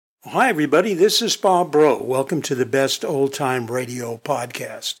Hi, everybody. This is Bob Bro. Welcome to the Best Old Time Radio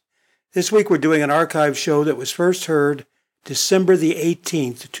podcast. This week, we're doing an archive show that was first heard December the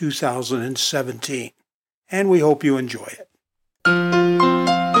 18th, 2017. And we hope you enjoy it.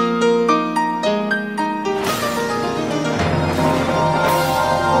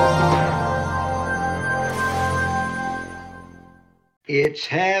 It's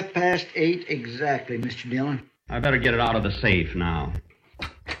 8:30 exactly, Mr. Dillon. I better get it out of the safe now.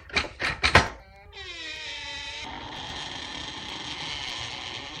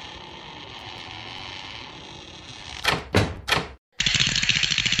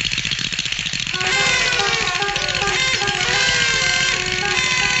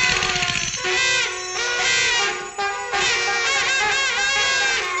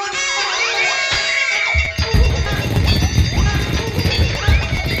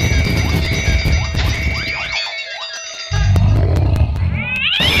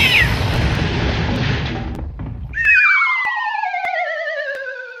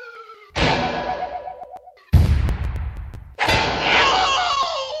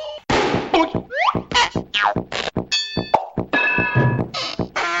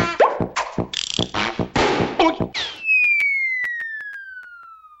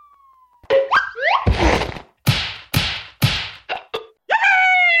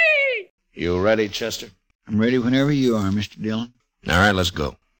 You ready, Chester? I'm ready whenever you are, Mr. Dillon. All right, let's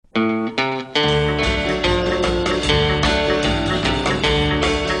go.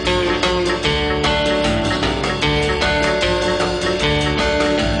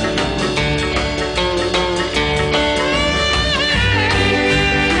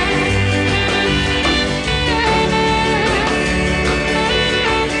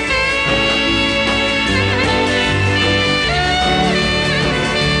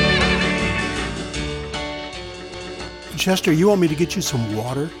 Chester, you want me to get you some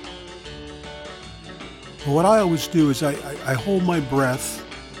water? Well, what I always do is I hold my breath,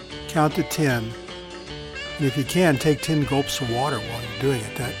 count to 10, and if you can, take 10 gulps of water while you're doing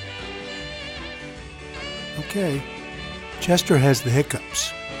it. Okay. Chester has the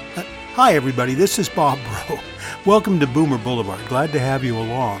hiccups. Hi, everybody. This is Bob Bro. Welcome to Boomer Boulevard. Glad to have you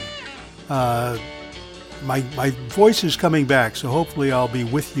along. My voice is coming back, so hopefully I'll be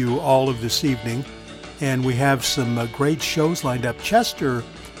with you all of this evening. And we have some great shows lined up. Chester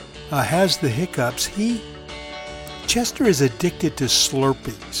has the hiccups. Chester is addicted to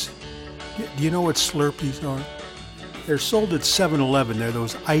Slurpees. Do you know what Slurpees are? They're sold at 7-Eleven. They're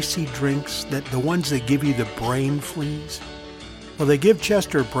those icy drinks, the ones that give you the brain freeze. Well, they give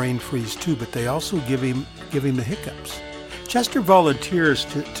Chester brain freeze too, but they also give him the hiccups. Chester volunteers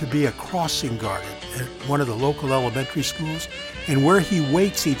to be a crossing guard at one of the local elementary schools, and where he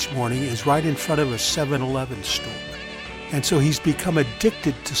waits each morning is right in front of a 7-Eleven store. And so he's become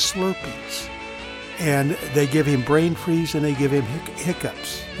addicted to Slurpees. And they give him brain freeze and they give him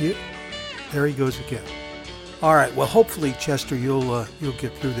hiccups. There he goes again. All right, well, hopefully, Chester, you'll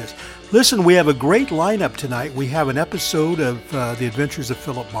get through this. Listen, we have a great lineup tonight. We have an episode of The Adventures of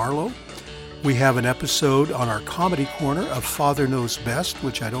Philip Marlowe. We have an episode on our comedy corner of Father Knows Best,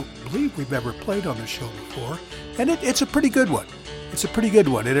 which I don't believe we've ever played on the show before. And it's a pretty good one. It's a pretty good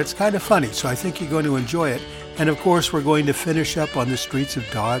one, and it's kind of funny, so I think you're going to enjoy it. And, of course, we're going to finish up on the streets of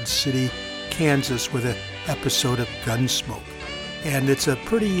Dodge City, Kansas, with an episode of Gunsmoke. And it's a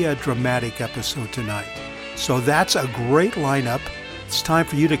pretty dramatic episode tonight. So that's a great lineup. It's time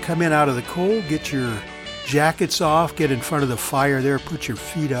for you to come in out of the cold, get your jackets off, get in front of the fire there, put your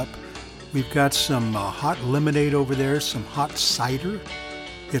feet up. We've got some hot lemonade over there, some hot cider.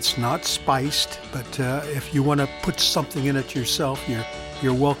 It's not spiced, but if you want to put something in it yourself,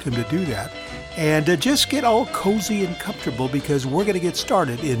 you're welcome to do that. And just get all cozy and comfortable because we're going to get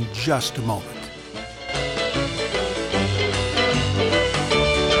started in just a moment.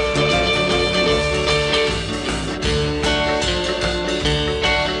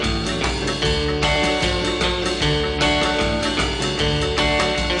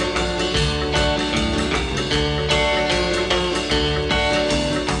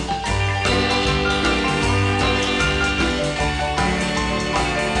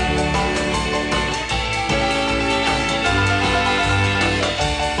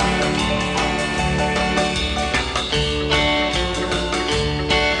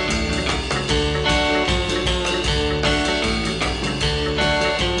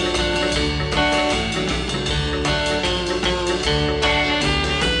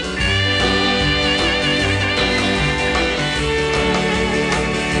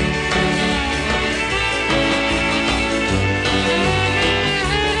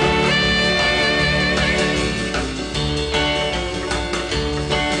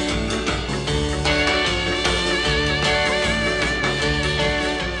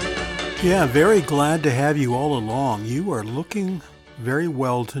 Yeah, very glad to have you all along. You are looking very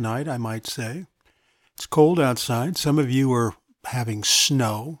well tonight, I might say. It's cold outside. Some of you are having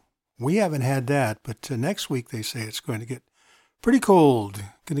snow. We haven't had that, but next week they say it's going to get pretty cold.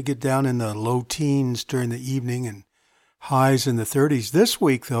 Going to get down in the low teens during the evening and highs in the 30s. This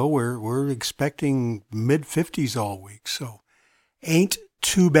week, though, we're expecting mid-50s all week, so ain't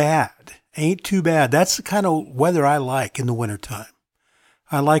too bad. Ain't too bad. That's the kind of weather I like in the wintertime.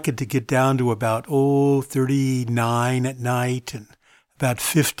 I like it to get down to about, 39 at night and about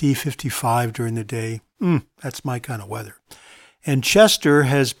 50, 55 during the day. That's my kind of weather. And Chester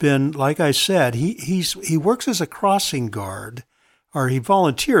has been, like I said, he works as a crossing guard, or he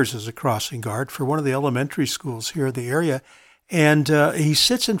volunteers as a crossing guard for one of the elementary schools here in the area. And he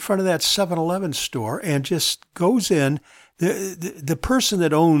sits in front of that 7-Eleven store and just goes in. The person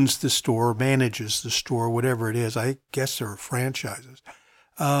that owns the store, manages the store, whatever it is, I guess there are franchises,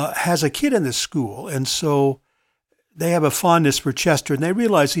 has a kid in the school. And so they have a fondness for Chester, and they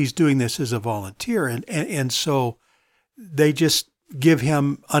realize he's doing this as a volunteer. And so they just give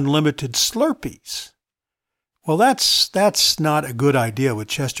him unlimited Slurpees. Well, that's not a good idea with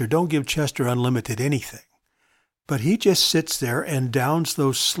Chester. Don't give Chester unlimited anything. But he just sits there and downs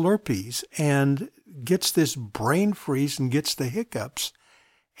those Slurpees and gets this brain freeze and gets the hiccups.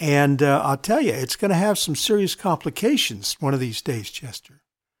 And I'll tell you, it's going to have some serious complications one of these days, Chester.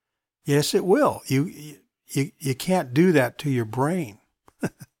 Yes, it will. You can't do that to your brain.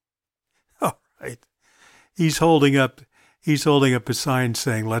 All right. He's holding up a sign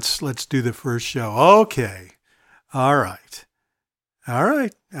saying, let's do the first show. Okay. All right.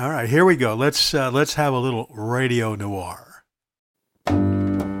 Here we go. Let's have a little Radio Noir.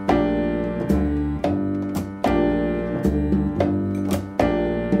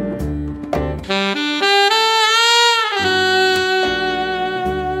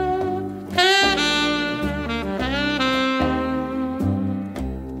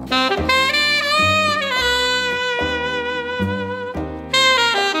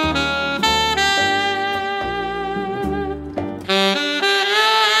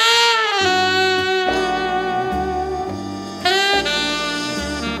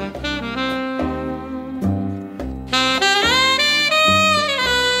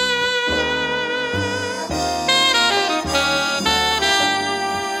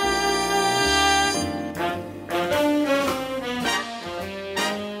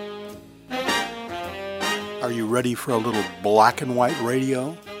 Ready for a little black and white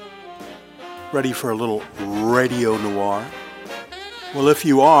radio? Ready for a little Radio Noir? Well, if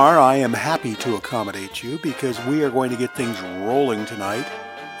you are, I am happy to accommodate you because we are going to get things rolling tonight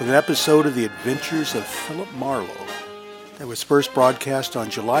with an episode of The Adventures of Philip Marlowe that was first broadcast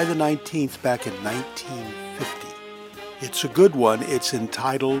on July the 19th back in 1950. It's a good one. It's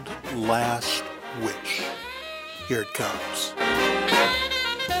entitled Last Wish. Here it comes.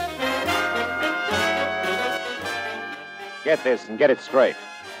 Get this and get it straight.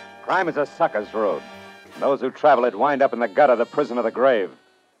 Crime is a sucker's road. Those who travel it wind up in the gutter, the prison, or the grave.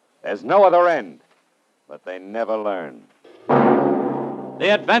 There's no other end, but they never learn. The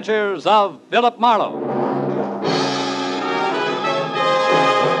Adventures of Philip Marlowe.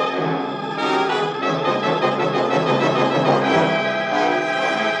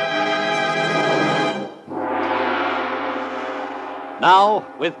 Now,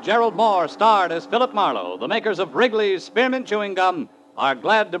 with Gerald Moore starred as Philip Marlowe, the makers of Wrigley's Spearmint Chewing Gum are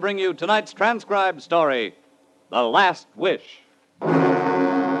glad to bring you tonight's transcribed story, The Last Wish.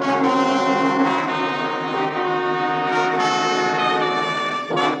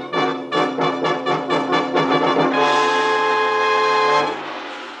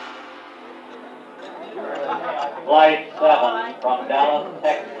 Flight 7 from Dallas,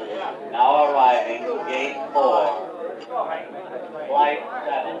 Texas, now arriving, gate 4. Flight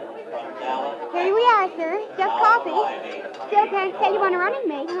 7 from Dallas. Here we are, sir. Just coffee. Still can't tell you want a running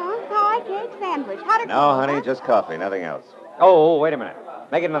mate, huh? Pie, cake, sandwich. Hot or No, cold, honey, huh? just coffee, nothing else. Oh, wait a minute.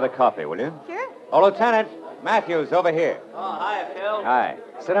 Make it another coffee, will you? Sure. Oh, Lieutenant, Matthews, over here. Oh, hi, Phil. Hi.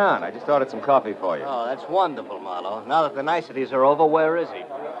 Sit down. I just ordered some coffee for you. Oh, that's wonderful, Marlowe. Now that the niceties are over, where is he?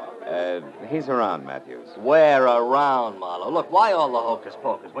 He's around, Matthews. Where around, Marlowe? Look, why all the hocus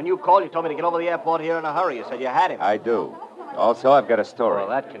pocus? When you called, you told me to get over to the airport here in a hurry. You said you had him. I do. Also, I've got a story. Well,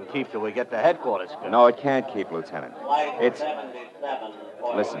 that can keep till we get to headquarters. No, it can't keep, Lieutenant. Flight It's... 77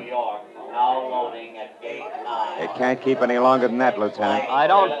 for Listen. New York, now loading at gate 9. It can't keep any longer than that, Lieutenant. I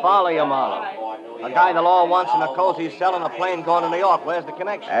don't follow you, Marlowe. A guy the law wants in a cozy cell and a plane going to New York. Where's the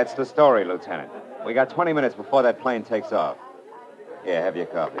connection? That's the story, Lieutenant. We got 20 minutes before that plane takes off. Here, have your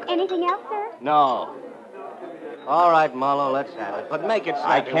coffee. Anything else, sir? No. All right, Marlowe, let's have it. But make it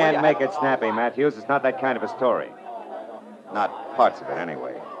snappy. I can't make it snappy, Matthews. It's not that kind of a story. Not parts of it,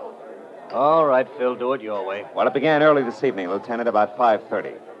 anyway. All right, Phil, do it your way. Well, it began early this evening, Lieutenant, about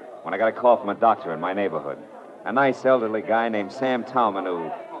 5:30, when I got a call from a doctor in my neighborhood. A nice elderly guy named Sam Talman who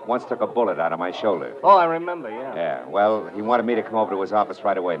once took a bullet out of my shoulder. Oh, I remember, yeah. Yeah, well, he wanted me to come over to his office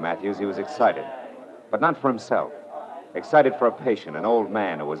right away, Matthews. He was excited. But not for himself. Excited for a patient, an old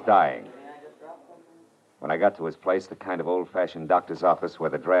man who was dying. When I got to his place, the kind of old-fashioned doctor's office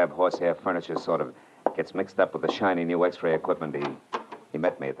where the drab horsehair furniture sort of gets mixed up with the shiny new X-ray equipment, he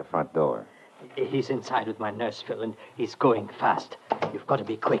met me at the front door. He's inside with my nurse, Phil, and he's going fast. You've got to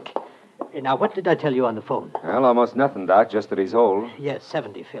be quick. Now, what did I tell you on the phone? Well, almost nothing, Doc, just that he's old. Yes,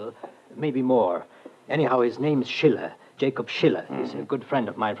 70, Phil. Maybe more. Anyhow, his name's Schiller, Jacob Schiller. He's a good friend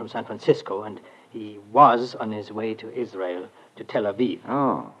of mine from San Francisco, and he was on his way to Israel, to Tel Aviv.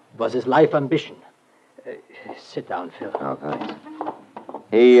 Oh. It was his life ambition. Sit down, Phil. Oh, thanks.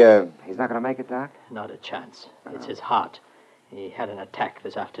 He's not going to make it, Doc? Not a chance. It's his heart. He had an attack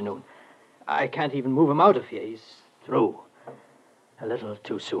this afternoon. I can't even move him out of here. He's through. A little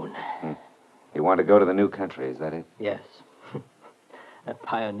too soon. You want to go to the new country, is that it? Yes. A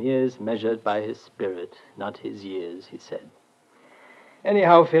pioneer's measured by his spirit, not his years, he said.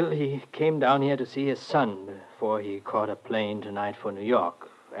 Anyhow, Phil, he came down here to see his son before he caught a plane tonight for New York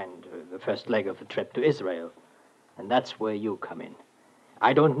and the first leg of the trip to Israel. And that's where you come in.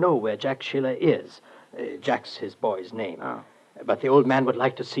 I don't know where Jack Schiller is. Jack's his boy's name. Oh. But the old man would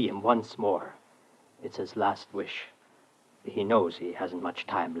like to see him once more. It's his last wish. He knows he hasn't much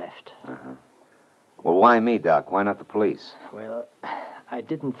time left. Uh-huh. Well, why me, Doc? Why not the police? Well, I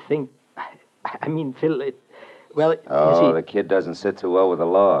didn't think... I mean, Phil, Well, Oh, you see... the kid doesn't sit too well with the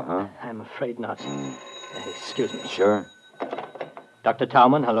law, huh? I'm afraid not. Excuse me. Sure. Dr.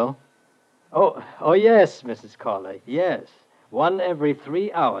 Talman, hello? Oh, yes, Mrs. Caller. Yes. 1 every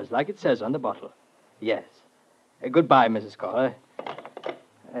 3 hours, like it says on the bottle. Yes. Goodbye, Mrs. Caller.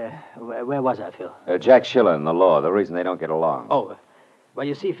 Where was I, Phil? Jack Schiller and the law, the reason they don't get along. Oh, well,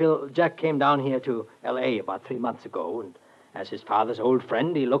 you see, Phil, Jack came down here to L.A. about 3 months ago, and as his father's old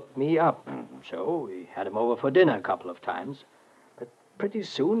friend, he looked me up. So we had him over for dinner a couple of times. But pretty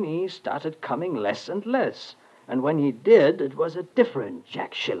soon he started coming less and less. And when he did, it was a different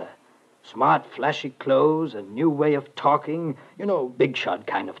Jack Schiller. Smart, flashy clothes, a new way of talking. You know, big shot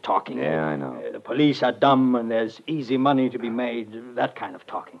kind of talking. Yeah, I know. The police are dumb and there's easy money to be made, that kind of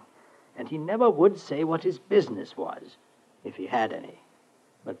talking. And he never would say what his business was, if he had any.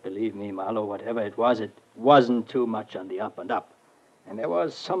 But believe me, Marlowe, whatever it wasn't too much on the up and up. And there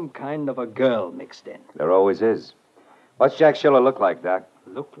was some kind of a girl mixed in. There always is. What's Jack Schiller look like, Doc?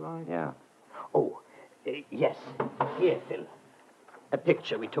 Look like? Yeah. Oh, yes. Here, Phil. A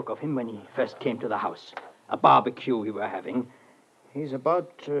picture we took of him when he first came to the house. A barbecue we were having. He's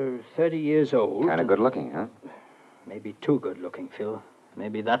about 30 years old. Kind of good looking, huh? Maybe too good looking, Phil.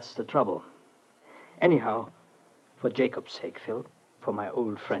 Maybe that's the trouble. Anyhow, for Jacob's sake, Phil, for my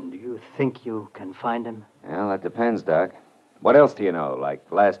old friend, do you think you can find him? Well, that depends, Doc. What else do you know? Like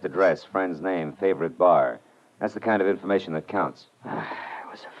last address, friend's name, favorite bar. That's the kind of information that counts. I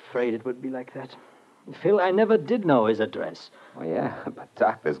was afraid it would be like that. Phil, I never did know his address. Well, yeah, but,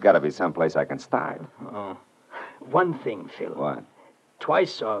 Doc, there's got to be someplace I can start. Oh. One thing, Phil. What?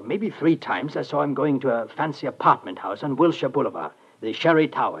 Twice or maybe 3 times I saw him going to a fancy apartment house on Wilshire Boulevard, the Sherry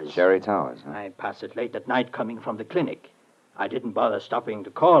Towers. Sherry Towers, huh? I passed it late at night coming from the clinic. I didn't bother stopping to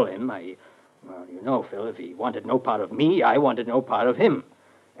call him. Well, you know, Phil, if he wanted no part of me, I wanted no part of him.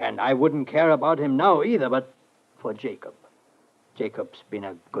 And I wouldn't care about him now either, but for Jacob. Jacob's been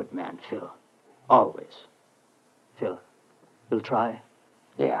a good man, Phil. Always. Phil, you'll try?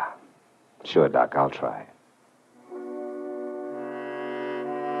 Yeah. Sure, Doc, I'll try.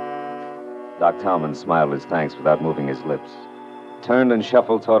 Doc Talman smiled his thanks without moving his lips. Turned and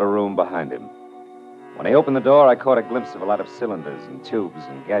shuffled toward a room behind him. When he opened the door, I caught a glimpse of a lot of cylinders and tubes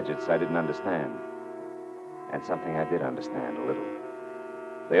and gadgets I didn't understand. And something I did understand a little.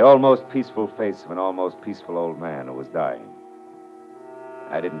 The almost peaceful face of an almost peaceful old man who was dying.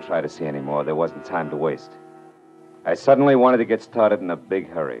 I didn't try to see any more. There wasn't time to waste. I suddenly wanted to get started in a big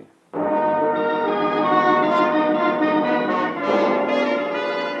hurry.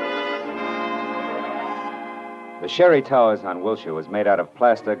 The Sherry Towers on Wilshire was made out of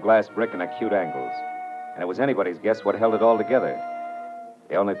plaster, glass, brick, and acute angles. And it was anybody's guess what held it all together.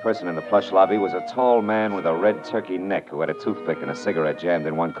 The only person in the plush lobby was a tall man with a red turkey neck who had a toothpick and a cigarette jammed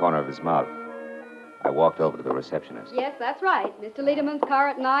in one corner of his mouth. I walked over to the receptionist. Yes, that's right. Mr. Lederman's car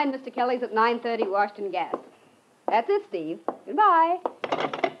at 9, Mr. Kelly's at 9:30, Washington Gas. That's it, Steve. Goodbye.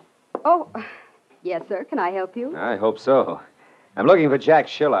 Oh, Yes, sir. Can I help you? I hope so. I'm looking for Jack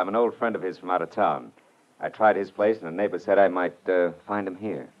Schiller. I'm an old friend of his from out of town. I tried his place, and a neighbor said I might find him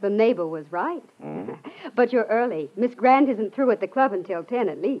here. The neighbor was right. Mm? But you're early. Miss Grant isn't through at the club until 10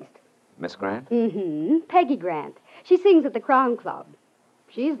 at least. Miss Grant? Mm-hmm. Peggy Grant. She sings at the Crown Club.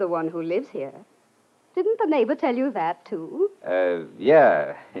 She's the one who lives here. Didn't the neighbor tell you that, too?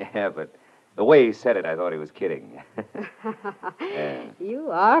 Yeah, but the way he said it, I thought he was kidding. Yeah.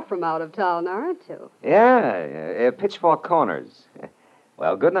 You are from out of town, aren't you? Yeah, Pitchfork Corners.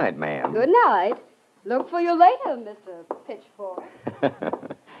 Well, good night, ma'am. Good night. Look for you later, Mr. Pitchfork.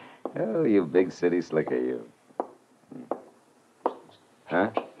 Oh, you big city slicker, you. Huh?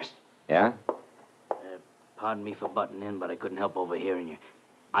 Yeah? Pardon me for butting in, but I couldn't help overhearing you.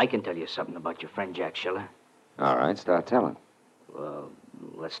 I can tell you something about your friend Jack Schiller. All right, start telling. Well,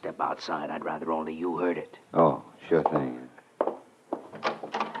 let's step outside. I'd rather only you heard it. Oh, sure thing.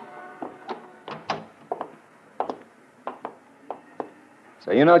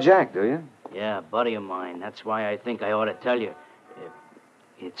 So you know Jack, do you? Yeah, buddy of mine. That's why I think I ought to tell you.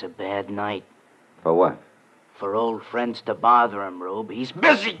 It's a bad night. For what? For old friends to bother him, Rube. He's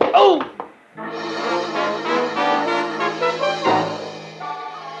busy. Oh!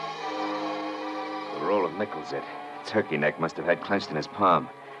 The roll of nickels it. Turkey neck must have had clenched in his palm.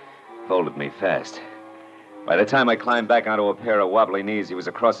 Folded me fast. By the time I climbed back onto a pair of wobbly knees, he was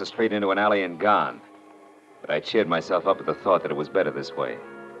across the street into an alley and gone. But I cheered myself up at the thought that it was better this way.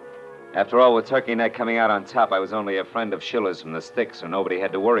 After all, with Turkey Neck coming out on top, I was only a friend of Schiller's from the sticks, so nobody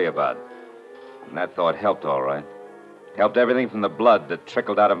had to worry about. And that thought helped, all right. Helped everything from the blood that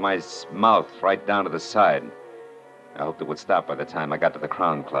trickled out of my mouth right down to the side. I hoped it would stop by the time I got to the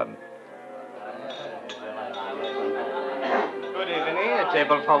Crown Club. Good evening. A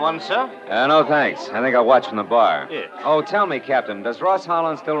table for one, sir? No, thanks. I think I'll watch from the bar. Yes. Oh, tell me, Captain, does Ross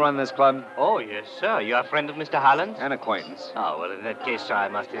Holland still run this club? Oh, yes, sir. You're a friend of Mr. Holland? An acquaintance. Oh, well, in that case, sir, I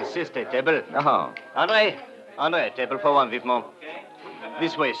must insist. A table. Oh. Andre, table for one, vivement.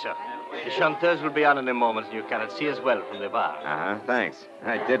 This way, sir. The chanteuse will be on in a moment, and you cannot see as well from the bar. Uh-huh, thanks.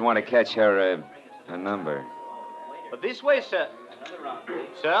 I did want to catch her number. But this way, sir.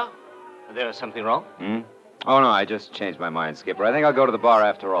 Sir, there is something wrong? Hmm? Oh, no, I just changed my mind, Skipper. I think I'll go to the bar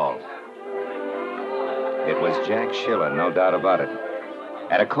after all. It was Jack Schiller, no doubt about it.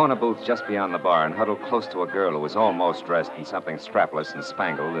 At a corner booth just beyond the bar and huddled close to a girl who was almost dressed in something strapless and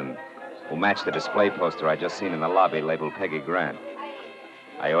spangled and who matched the display poster I'd just seen in the lobby labeled Peggy Grant.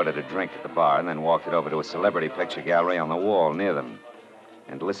 I ordered a drink at the bar and then walked it over to a celebrity picture gallery on the wall near them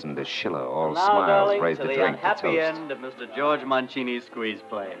and listened to Schiller, all now, smiles, darling, raise to the the drink to unhappy toast. end of Mr. George Mancini's squeeze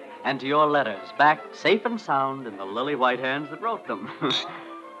play. And to your letters, back safe and sound in the lily white hands that wrote them.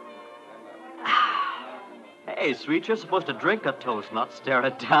 Hey, sweet, you're supposed to drink a toast, not stare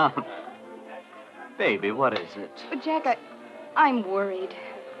it down. Baby, what is it? But, Jack, I'm worried.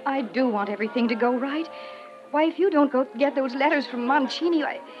 I do want everything to go right. Why, if you don't go get those letters from Mancini,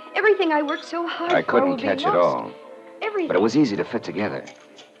 everything I worked so hard I for couldn't will be catch it lost. all. Everything. But it was easy to fit together.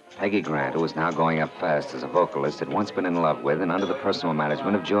 Peggy Grant, who was now going up fast as a vocalist, had once been in love with and under the personal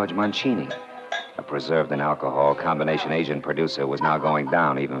management of George Mancini. A preserved in alcohol combination agent producer was now going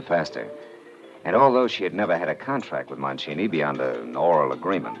down even faster. And although she had never had a contract with Mancini beyond an oral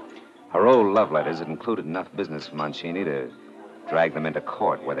agreement, her old love letters had included enough business for Mancini to drag them into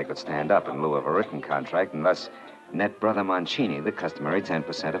court where they could stand up in lieu of a written contract and thus net Brother Mancini the customary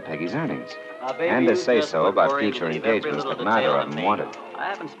 10% of Peggy's earnings. Baby, And to you say just so would about worry and future leave every engagements little that neither detail of on them me. wanted. I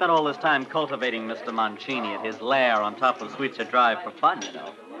haven't spent all this time cultivating Mr. Mancini at his lair on top of Sweetser Drive for fun, you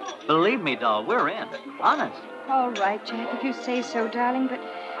know. Believe me, doll, we're in. Honest. All right, Jack, if you say so, darling, but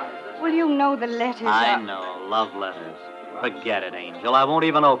will you know the letters I are... know, love letters. Forget it, Angel. I won't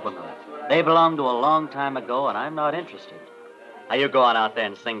even open them. They belong to a long time ago, and I'm not interested. Now, you go on out there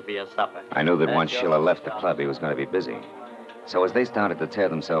and sing for your supper. I knew that That's once your Schiller left the club, he was going to be busy. So as they started to tear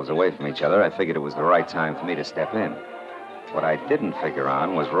themselves away from each other, I figured it was the right time for me to step in. What I didn't figure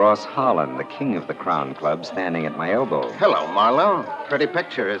on was Ross Holland, the king of the Crown Club, standing at my elbow. Hello, Marlowe. Pretty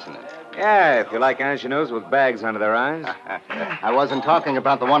picture, isn't it? Yeah, if you like ingenues with bags under their eyes. I wasn't talking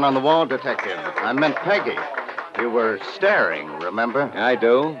about the one on the wall, Detective. I meant Peggy. You were staring, remember? I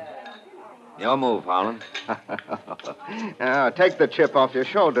do. Your move, Holland. Now, take the chip off your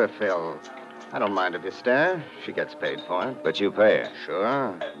shoulder, Phil. I don't mind if you stare. She gets paid for it. But you pay her.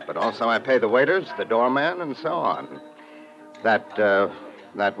 Sure. But also I pay the waiters, the doorman, and so on. That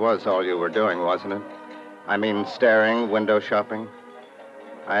was all you were doing, wasn't it? I mean, staring, window shopping.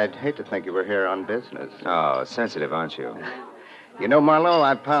 I'd hate to think you were here on business. Oh, sensitive, aren't you? You know, Marlowe,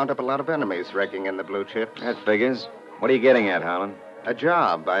 I've piled up a lot of enemies raking in the blue chips. That figures. What are you getting at, Holland? A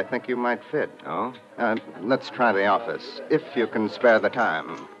job I think you might fit. Oh? Let's try the office, if you can spare the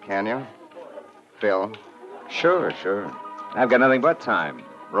time, can you? Phil? Sure. I've got nothing but time.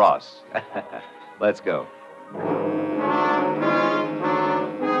 Ross. Let's go.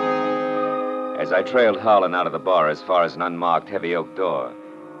 As I trailed Harlan out of the bar as far as an unmarked heavy oak door,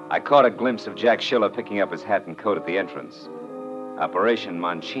 I caught a glimpse of Jack Schiller picking up his hat and coat at the entrance. Operation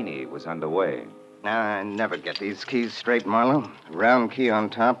Mancini was underway. I never get these keys straight, Marlowe. Round key on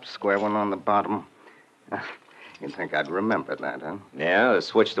top, square one on the bottom. You'd think I'd remember that, huh? Yeah, the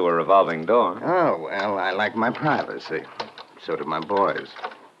switch to a revolving door. Oh, well, I like my privacy. So do my boys.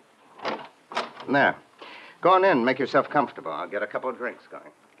 There. Go on in. Make yourself comfortable. I'll get a couple of drinks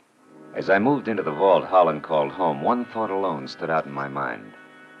going. As I moved into the vault Harlan called home, one thought alone stood out in my mind.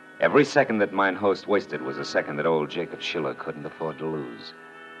 Every second that mine host wasted was a second that old Jacob Schiller couldn't afford to lose.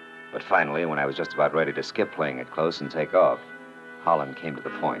 But finally, when I was just about ready to skip playing it close and take off, Harlan came to the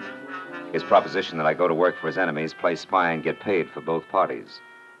point. His proposition that I go to work for his enemies, play spy, and get paid for both parties.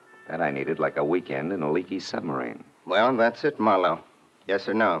 That I needed like a weekend in a leaky submarine. Well, that's it, Marlowe. Yes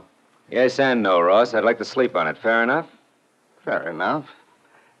or no? Yes and no, Ross. I'd like to sleep on it. Fair enough? Fair enough.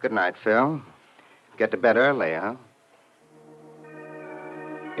 Good night, Phil. Get to bed early, huh?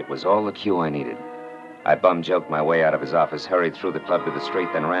 It was all the cue I needed. I bum-joked my way out of his office, hurried through the club to the street,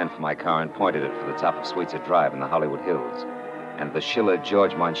 then ran for my car and pointed it for the top of Sweetser Drive in the Hollywood Hills. And the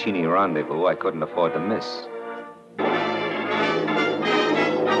Schiller-George Mancini rendezvous I couldn't afford to miss.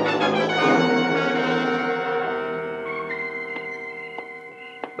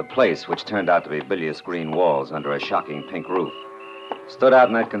 The place, which turned out to be bilious green walls under a shocking pink roof, stood out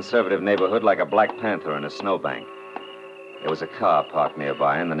in that conservative neighborhood like a black panther in a snowbank. There was a car parked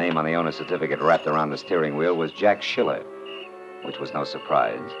nearby, and the name on the owner's certificate wrapped around the steering wheel was Jack Schiller, which was no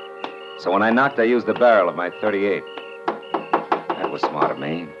surprise. So when I knocked, I used the barrel of my .38. That was smart of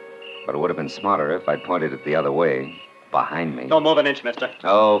me, but it would have been smarter if I'd pointed it the other way, behind me. Don't move an inch, mister.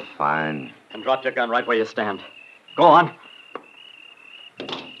 Oh, fine. And drop your gun right where you stand. Go on.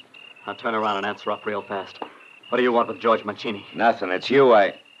 Now turn around and answer up real fast. What do you want with George Mancini? Nothing. It's you,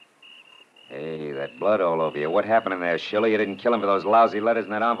 Hey, that blood all over you. What happened in there, Schiller? You didn't kill him for those lousy letters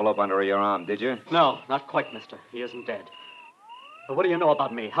in that envelope under your arm, did you? No, not quite, mister. He isn't dead. But what do you know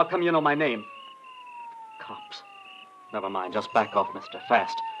about me? How come you know my name? Cops. Never mind. Just back off, mister.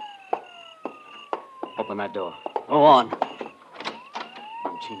 Fast. Open that door. Go on.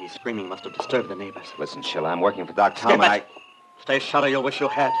 Mancini's screaming must have disturbed the neighbors. Listen, Schiller, I'm working for Doc Tom, and I... Stay shut or you'll wish you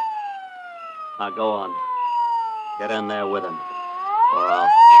had. Now go on. Get in there with him, or I'll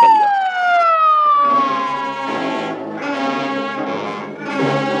kill you.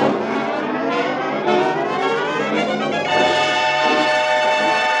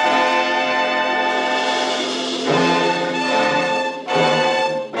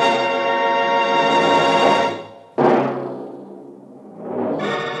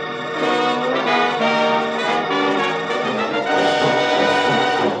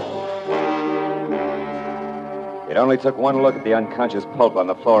 It only took one look at the unconscious pulp on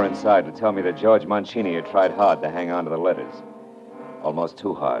the floor inside to tell me that George Mancini had tried hard to hang on to the letters. Almost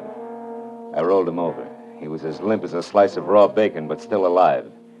too hard. I rolled him over. He was as limp as a slice of raw bacon, but still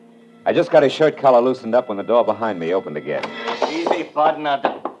alive. I just got his shirt collar loosened up when the door behind me opened again. Easy, bud,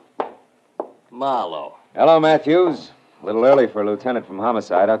 now. Marlowe. Hello, Matthews. A little early for a lieutenant from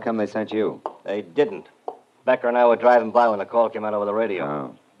Homicide. How come they sent you? They didn't. Becker and I were driving by when the call came out over the radio.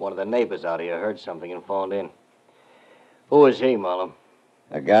 Oh. One of the neighbors out here heard something and phoned in. Who is he, Marlowe?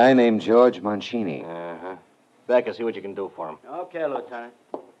 A guy named George Mancini. Uh-huh. Becker, see what you can do for him. Okay, Lieutenant.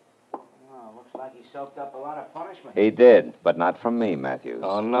 Oh, looks like he soaked up a lot of punishment. He did, but not from me, Matthews.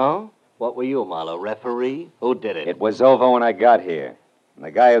 Oh, no? What were you, Marlowe? Referee? Who did it? It was over when I got here. And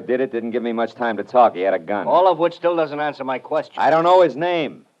the guy who did it didn't give me much time to talk. He had a gun. All of which still doesn't answer my question. I don't know his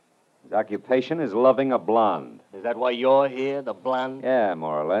name. His occupation is loving a blonde. Is that why you're here, the blonde? Yeah,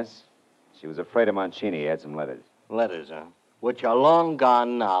 more or less. She was afraid of Mancini. He had some letters. Letters, huh? Which are long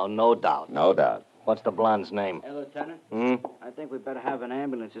gone now, no doubt. No doubt. What's the blonde's name? Hey, Lieutenant. Hmm? I think we better have an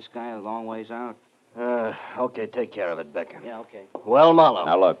ambulance. This guy a long ways out. Okay, take care of it, Becker. Yeah, okay. Well, Marlowe.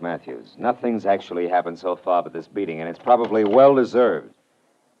 Now, look, Matthews, nothing's actually happened so far but this beating, and it's probably well-deserved.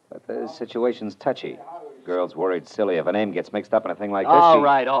 But the situation's touchy. Girl's worried silly if a name gets mixed up in a thing like this. All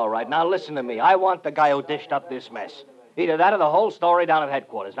right. Now, listen to me. I want the guy who dished up this mess. Either that or the whole story down at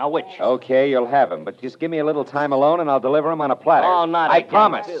headquarters. Now, which? Okay, you'll have him, but just give me a little time alone and I'll deliver him on a platter. Oh, not I again.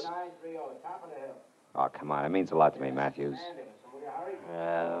 promise. Oh, come on. It means a lot to me, Matthews.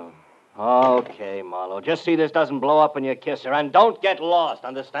 Okay, Marlowe. Just see this doesn't blow up when you kiss her. And don't get lost,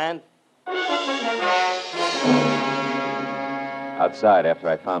 understand? Outside, after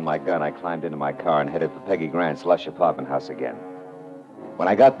I found my gun, I climbed into my car and headed for Peggy Grant's lush apartment house again. When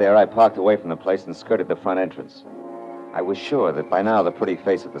I got there, I parked away from the place and skirted the front entrance. I was sure that by now the pretty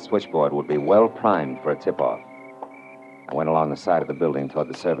face at the switchboard would be well primed for a tip-off. I went along the side of the building toward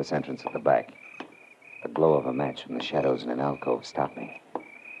the service entrance at the back. The glow of a match from the shadows in an alcove stopped me.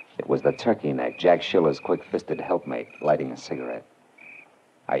 It was the turkey neck, Jack Schiller's quick-fisted helpmate, lighting a cigarette.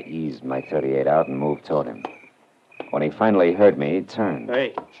 I eased my .38 out and moved toward him. When he finally heard me, he turned.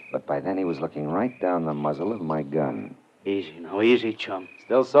 Hey. But by then he was looking right down the muzzle of my gun. Easy now, easy, chum.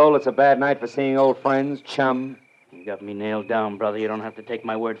 Still, Soul, it's a bad night for seeing old friends, chum. You got me nailed down, brother. You don't have to take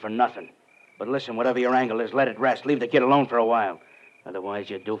my word for nothing. But listen, whatever your angle is, let it rest. Leave the kid alone for a while. Otherwise,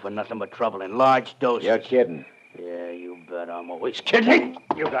 you're due for nothing but trouble in large doses. You're kidding. Yeah, you bet I'm always kidding.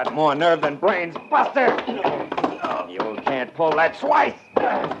 You got more nerve than brains, Buster. You can't pull that twice.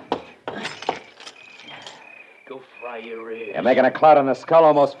 Go fry your ears. You're making a cloud on the skull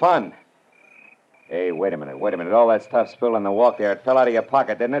almost fun. Hey, wait a minute. All that stuff spilled on the walk there, it fell out of your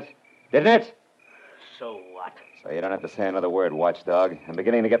pocket, didn't it? Didn't it? So what? So you don't have to say another word, watchdog. I'm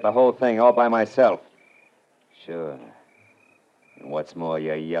beginning to get the whole thing all by myself. Sure. And what's more,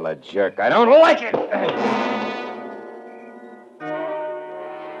 you yellow jerk, I don't like it!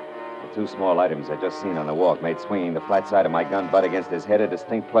 The two small items I'd just seen on the walk made swinging the flat side of my gun butt against his head a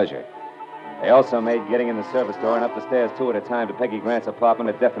distinct pleasure. They also made getting in the service door and up the stairs two at a time to Peggy Grant's apartment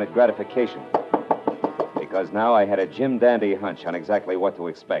a definite gratification. Because now I had a Jim Dandy hunch on exactly what to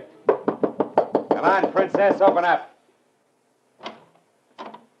expect. Come on, Princess, open up.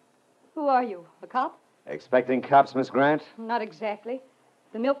 Who are you? A cop? Expecting cops, Miss Grant? Not exactly.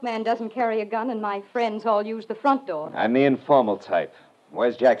 The milkman doesn't carry a gun, and my friends all use the front door. I'm the informal type.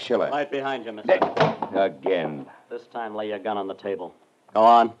 Where's Jack Schiller? Right behind you, mister. Again. This time, lay your gun on the table. Go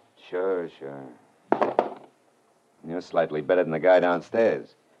on. Sure. You're slightly better than the guy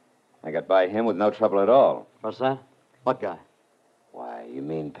downstairs. I got by him with no trouble at all. What's that? What guy? Why, you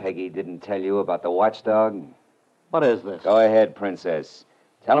mean Peggy didn't tell you about the watchdog? What is this? Go ahead, Princess.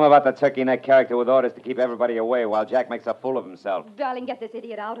 Tell him about the turkey neck character with orders to keep everybody away while Jack makes a fool of himself. Darling, get this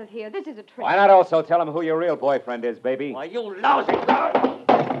idiot out of here. This is a trick. Why not also tell him who your real boyfriend is, baby? Why, you lousy...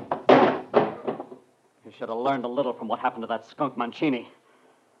 You should have learned a little from what happened to that skunk Mancini.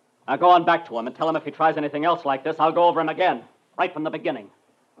 Now go on back to him and tell him if he tries anything else like this, I'll go over him again. Right from the beginning.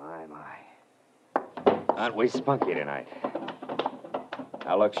 My. Aren't we spunky tonight?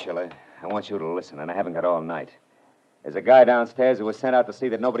 Now, look, Schiller, I want you to listen, and I haven't got all night. There's a guy downstairs who was sent out to see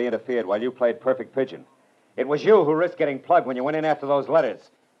that nobody interfered while you played perfect pigeon. It was you who risked getting plugged when you went in after those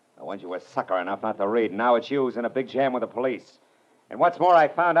letters. The ones you were sucker enough not to read. Now it's you who's in a big jam with the police. And what's more, I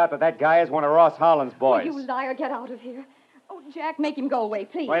found out that guy is one of Ross Harlan's boys. Oh, you liar, get out of here. Oh, Jack, make him go away,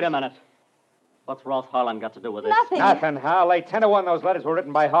 please. Wait a minute. What's Ross Harlan got to do with this? Nothing, Hal. 10-1 those letters were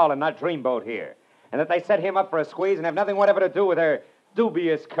written by Harlan, not Dreamboat here. And that they set him up for a squeeze and have nothing whatever to do with their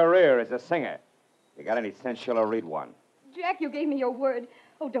dubious career as a singer. You got any sense, Schiller, read one. Jack, you gave me your word.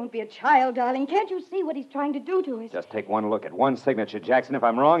 Oh, don't be a child, darling. Can't you see what he's trying to do to us? Just take one look at one signature, Jackson. If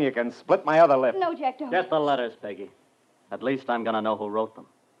I'm wrong, you can split my other lip. No, Jack, don't. Get the letters, Peggy. At least I'm going to know who wrote them.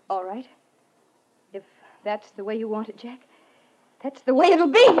 All right. If that's the way you want it, Jack, that's the way it'll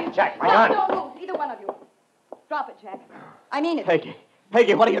be. Jack, my gun. No, either one of you. Drop it, Jack. I mean it.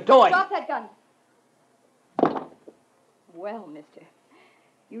 Peggy, what are you doing? Drop that gun. Well, mister,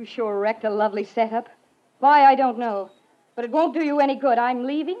 you sure wrecked a lovely setup. Why, I don't know. But it won't do you any good. I'm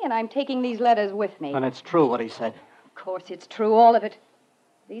leaving, and I'm taking these letters with me. And it's true what he said. Of course it's true, all of it.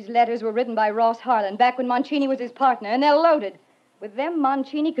 These letters were written by Ross Harlan back when Mancini was his partner, and they're loaded. With them,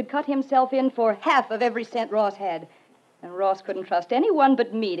 Mancini could cut himself in for half of every cent Ross had. And Ross couldn't trust anyone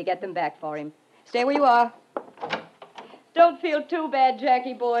but me to get them back for him. Stay where you are. Don't feel too bad,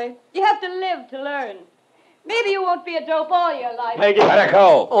 Jackie boy. You have to live to learn. Maybe you won't be a dope all your life. Peggy, let her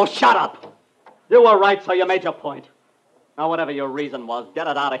go. Oh, shut up. You were right, so you made your point. Now, whatever your reason was, get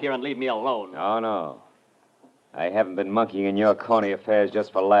it out of here and leave me alone. No. I haven't been monkeying in your corny affairs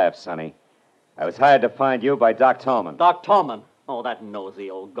just for laughs, Sonny. I was hired to find you by Doc Tolman. Doc Tolman? Oh, that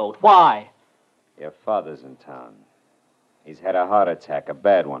nosy old goat. Why? Your father's in town. He's had a heart attack, a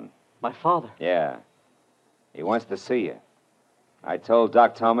bad one. My father? Yeah. He wants to see you. I told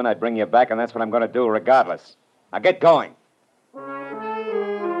Doc Tolman I'd bring you back, and that's what I'm going to do regardless. Now get going.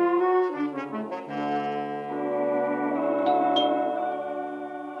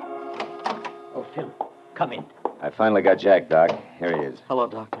 Oh, Phil, come in. I finally got Jack, Doc. Here he is. Hello,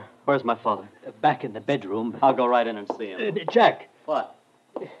 Doctor. Where's my father? Back in the bedroom. I'll go right in and see him. Jack. What?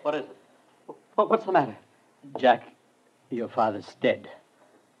 What is it? What's the matter? Jack, your father's dead.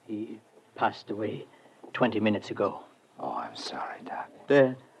 He passed away 20 minutes ago. Oh, I'm sorry, Doc.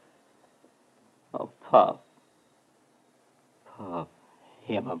 Dead? Oh, Pop. Pop.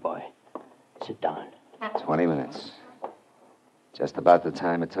 Here, my boy. Sit down. 20 minutes. Just about the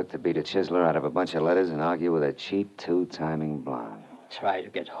time it took to beat a chiseler out of a bunch of letters and argue with a cheap two-timing blonde. Try to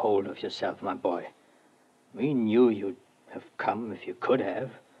get hold of yourself, my boy. We knew you'd have come if you could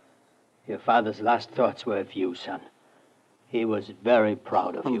have. Your father's last thoughts were of you, son. He was very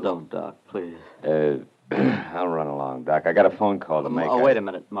proud of you. Don't, Doc, please. I'll run along, Doc. I got a phone call to make. Oh, wait a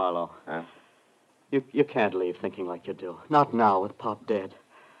minute, Marlowe. Huh? You can't leave thinking like you do. Not now, with Pop dead.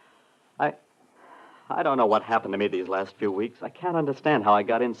 I don't know what happened to me these last few weeks. I can't understand how I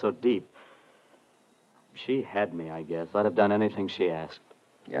got in so deep. She had me, I guess. I'd have done anything she asked.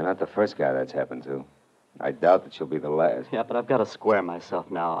 You're not the first guy that's happened to. I doubt that you'll be the last. Yeah, but I've got to square myself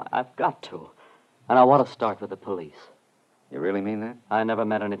now. I've got to. And I want to start with the police. You really mean that? I never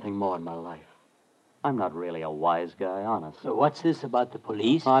met anything more in my life. I'm not really a wise guy, honest. So what's this about the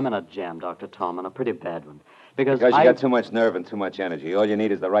police? I'm in a jam, Dr. Tallman, a pretty bad one. Because you got too much nerve and too much energy. All you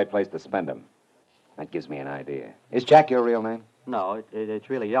need is the right place to spend them. That gives me an idea. Is Jack your real name? No, it's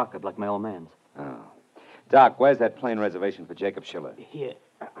really Jakob, like my old man's. Oh. Doc, where's that plane reservation for Jacob Schiller? Here.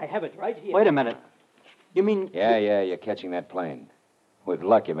 I have it right here. Wait a minute. You mean... Yeah, you're catching that plane. With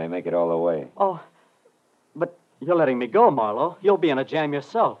luck, you may make it all the way. Oh, but you're letting me go, Marlowe. You'll be in a jam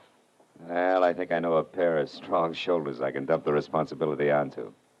yourself. Well, I think I know a pair of strong shoulders I can dump the responsibility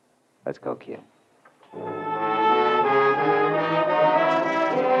onto. Let's go, kid.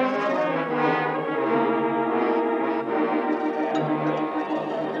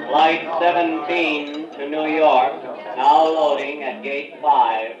 Flight 17 to New York, now loading at Gate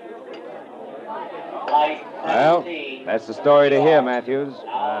 5. Flight 17. Well, that's the story to hear, Matthews.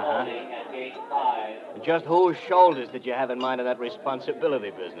 Now loading at Gate 5. Just whose shoulders did you have in mind in that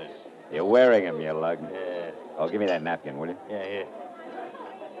responsibility business? You're wearing him, you lug. Yeah. Oh, give me that napkin, will you? Yeah, here.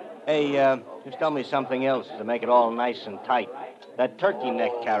 Hey, just tell me something else to make it all nice and tight. That turkey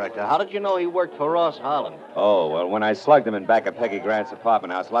neck character, how did you know he worked for Ross Harlan? Oh, well, when I slugged him in back of Peggy Grant's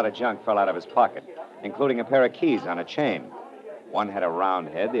apartment house, a lot of junk fell out of his pocket, including a pair of keys on a chain. One had a round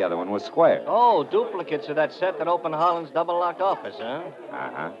head, the other one was square. Oh, duplicates of that set that opened Harlan's double-locked office, huh?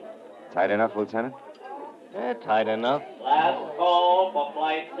 Uh-huh. Tight enough, Lieutenant? Yeah, tight enough. Last call for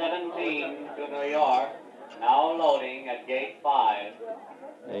Flight 17 to New York, now loading at Gate 5.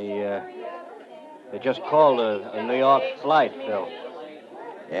 They just called a New York flight, Phil.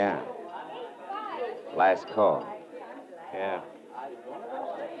 Yeah. Last call. Yeah.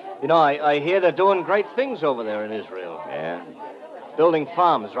 You know, I hear they're doing great things over there in Israel. Yeah? Building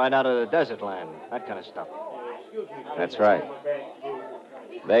farms right out of the desert land, that kind of stuff. That's right.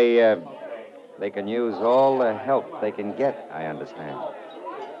 They can use all the help they can get, I understand.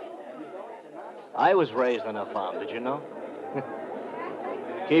 I was raised on a farm, did you know?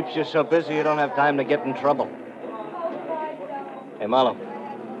 Keeps you so busy you don't have time to get in trouble. Hey, Marlowe.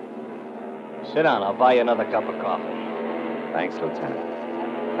 Sit down. I'll buy you another cup of coffee. Thanks,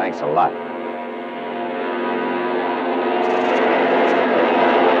 Lieutenant. Thanks a lot.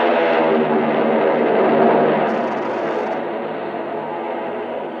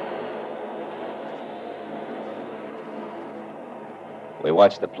 We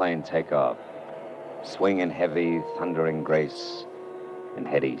watched the plane take off, swing in heavy, thundering grace, and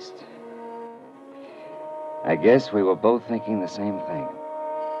head east. I guess we were both thinking the same thing.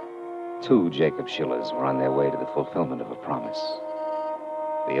 Two Jacob Schillers were on their way to the fulfillment of a promise.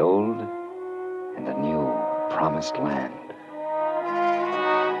 The old and the new promised land.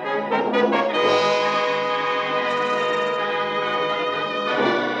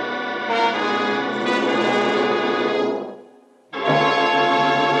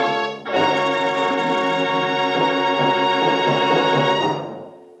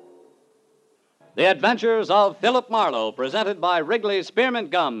 The Adventures of Philip Marlowe, presented by Wrigley's Spearmint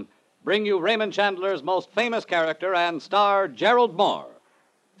Gum, bring you Raymond Chandler's most famous character and star, Gerald Moore.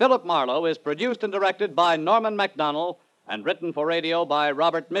 Philip Marlowe is produced and directed by Norman MacDonnell and written for radio by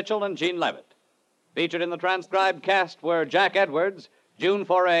Robert Mitchell and Gene Levitt. Featured in the transcribed cast were Jack Edwards, June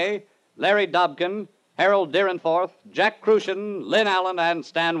Foray, Larry Dobkin, Harold Deerenforth, Jack Crucian, Lynn Allen, and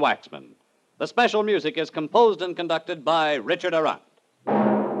Stan Waxman. The special music is composed and conducted by Richard Arant.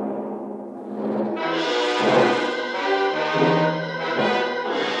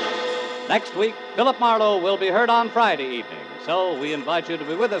 Next week, Philip Marlowe will be heard on Friday evening. So we invite you to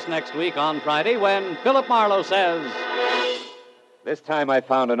be with us next week on Friday when Philip Marlowe says... This time I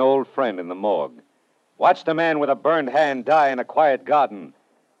found an old friend in the morgue. Watched a man with a burned hand die in a quiet garden.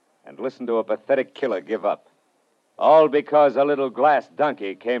 And listened to a pathetic killer give up. All because a little glass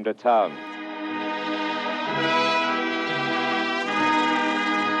donkey came to town.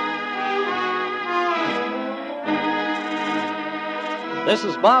 This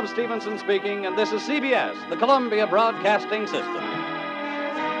is Bob Stevenson speaking, and this is CBS, the Columbia Broadcasting System.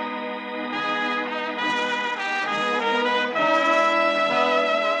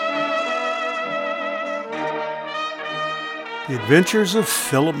 The Adventures of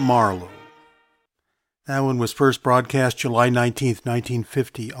Philip Marlowe. That one was first broadcast July 19th,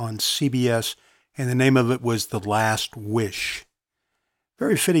 1950 on CBS, and the name of it was The Last Wish.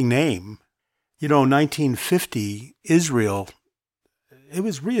 Very fitting name. You know, 1950, Israel, it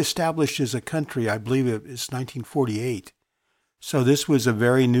was reestablished as a country, I believe it was 1948. So this was a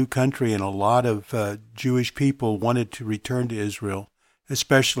very new country, and a lot of Jewish people wanted to return to Israel,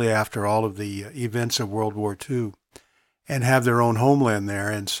 especially after all of the events of World War II, and have their own homeland there.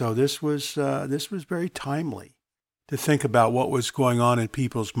 And so this was very timely to think about what was going on in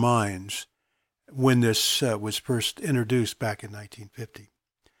people's minds when this was first introduced back in 1950.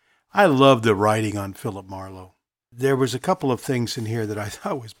 I love the writing on Philip Marlowe. There was a couple of things in here that I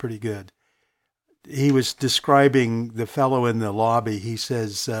thought was pretty good. He was describing the fellow in the lobby. He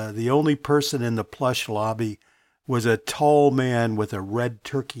says, the only person in the plush lobby was a tall man with a red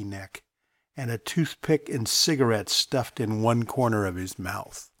turkey neck and a toothpick and cigarettes stuffed in one corner of his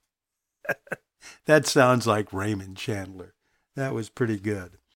mouth. That sounds like Raymond Chandler. That was pretty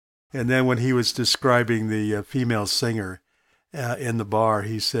good. And then when he was describing the female singer in the bar,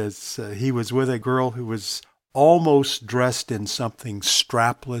 he says he was with a girl who was almost dressed in something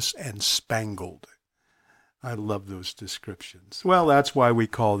strapless and spangled. I love those descriptions. Well, that's why we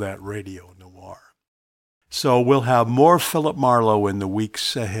call that radio noir. So we'll have more Philip Marlowe in the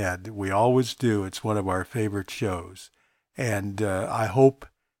weeks ahead. We always do. It's one of our favorite shows. And I hope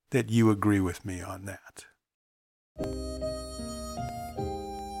that you agree with me on that.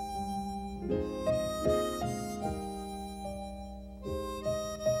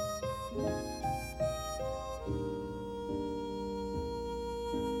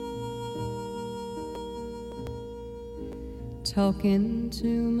 Talking to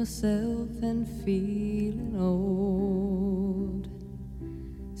myself and feeling old.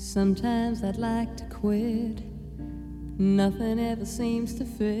 Sometimes I'd like to quit. Nothing ever seems to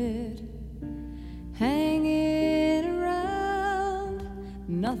fit. Hanging around,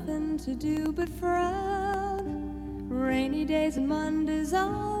 nothing to do but frown. Rainy days and Mondays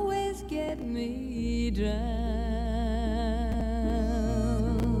always get me down.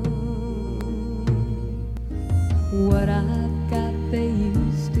 What I've got they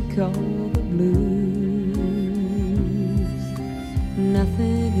used to call the blues.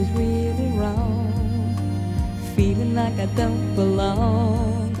 Nothing is really wrong. Feeling like I don't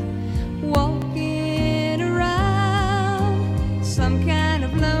belong. Walking around some kind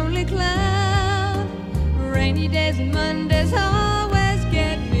of lonely cloud. Rainy days and Mondays always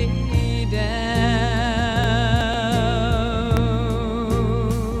get me down.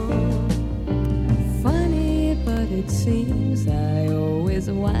 Funny, but it seems I always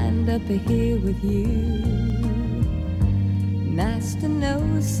wind up here with you. Nice to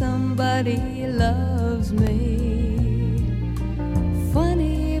know somebody loves me.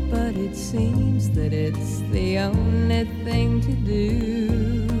 Funny, but it seems that it's the only thing to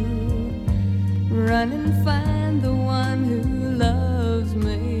do. Run and find the one who loves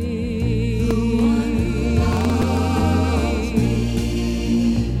me.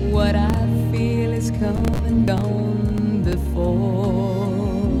 What I feel is come and gone before.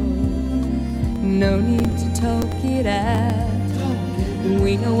 No need to talk it out.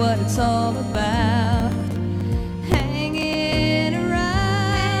 We know what it's all about. Hanging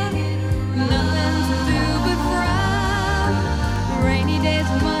around, nothing to do but frown. Rainy days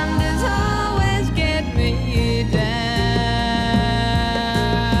and Mondays always get me down.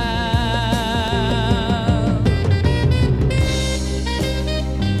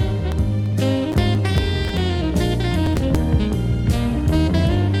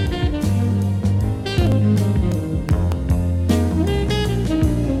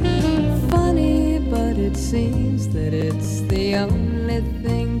 Seems that it's the only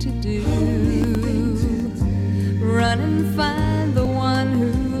thing to do. Run and find the one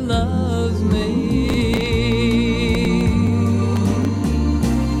who loves me.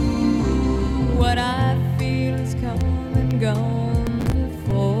 What I feel is come and gone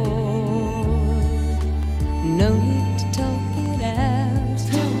before. No need to talk it out.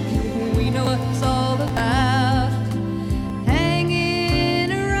 We know what it's all about.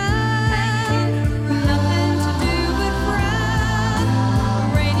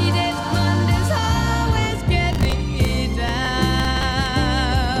 Rainy days, Mondays always get me down.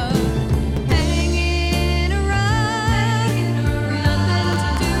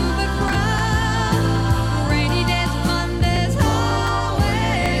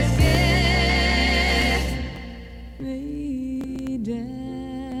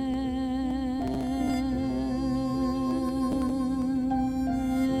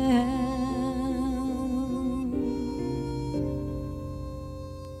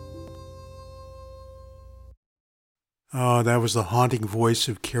 Oh, that was the haunting voice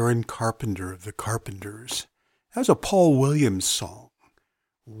of Karen Carpenter of the Carpenters. That was a Paul Williams song,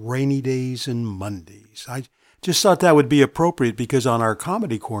 Rainy Days and Mondays. I just thought that would be appropriate because on our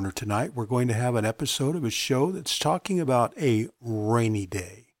Comedy Corner tonight, we're going to have an episode of a show that's talking about a rainy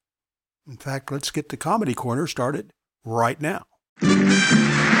day. In fact, let's get the Comedy Corner started right now.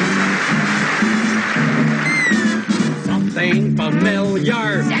 Something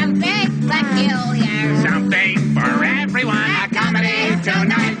familiar. Something peculiar. Something for everyone. A comedy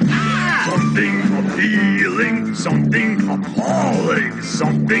tonight. Ah! Something appealing. Something appalling.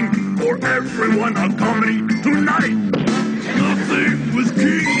 Something for everyone. A comedy tonight. Nothing with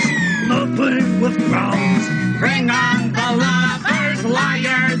kings. Nothing with crowns. Bring on the lovers,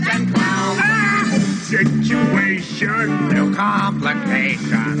 liars, and clowns. Ah! Situation. No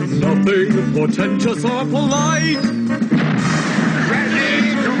complications. Nothing portentous or polite.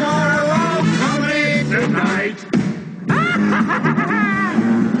 Ready tomorrow, comedy tonight.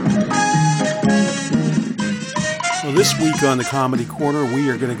 Well, this week on the Comedy Corner, we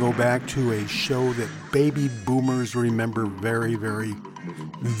are going to go back to a show that baby boomers remember very, very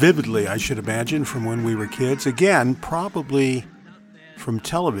vividly, I should imagine, from when we were kids. Again, probably from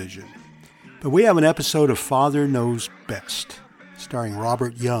television. But we have an episode of Father Knows Best, starring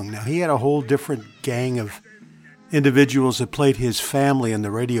Robert Young. Now, he had a whole different gang of individuals that played his family in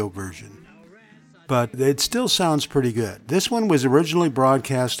the radio version. But it still sounds pretty good. This one was originally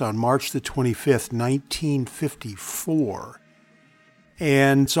broadcast on March the 25th, 1954.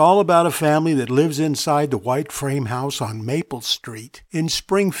 And it's all about a family that lives inside the white frame house on Maple Street in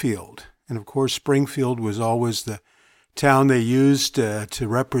Springfield. And of course, Springfield was always the town they used to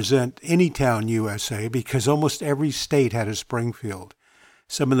represent any town USA because almost every state had a Springfield.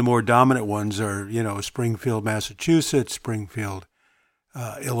 Some of the more dominant ones are, Springfield, Massachusetts, Springfield,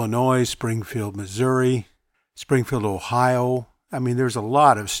 Illinois, Springfield, Missouri, Springfield, Ohio. I mean, there's a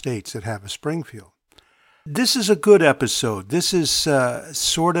lot of states that have a Springfield. This is a good episode. This is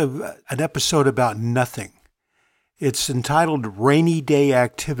sort of an episode about nothing. It's entitled Rainy Day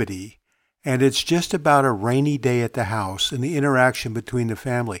Activity, and it's just about a rainy day at the house and the interaction between the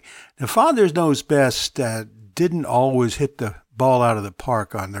family. Now, Father Knows Best didn't always hit the ball out of the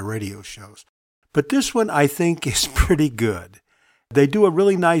park on their radio shows, but this one I think is pretty good. They do a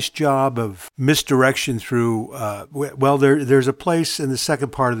really nice job of misdirection through, there's a place in the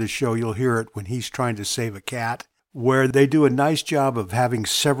second part of the show, you'll hear it when he's trying to save a cat, where they do a nice job of having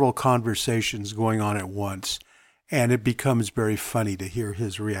several conversations going on at once, and it becomes very funny to hear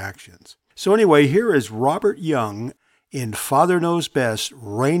his reactions. So anyway, here is Robert Young in Father Knows Best,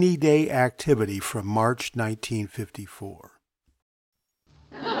 Rainy Day Activity from March 1954.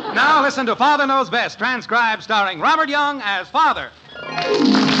 Now listen to Father Knows Best, transcribed starring Robert Young as Father.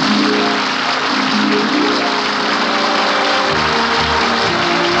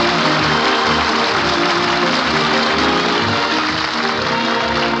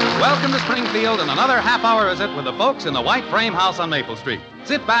 Welcome to Springfield and another half-hour visit with the folks in the white frame house on Maple Street.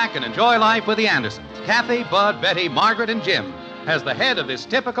 Sit back and enjoy life with the Andersons. Kathy, Bud, Betty, Margaret, and Jim, as the head of this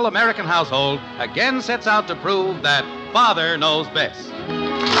typical American household, again sets out to prove that Father knows best.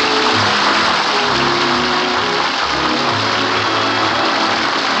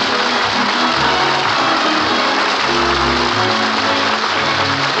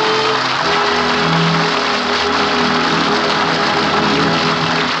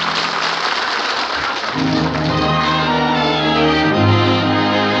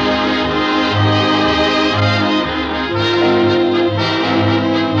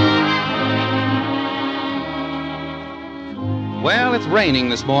 Well, it's raining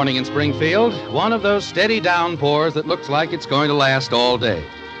this morning in Springfield, one of those steady downpours that looks like it's going to last all day.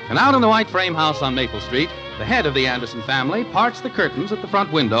 And out in the white frame house on Maple Street, the head of the Anderson family parts the curtains at the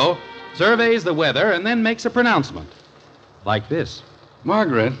front window, surveys the weather, and then makes a pronouncement. Like this.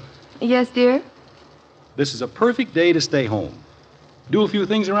 Margaret, Yes, dear? this is a perfect day to stay home. Do a few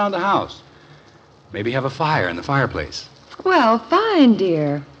things around the house. Maybe have a fire in the fireplace. Well, fine,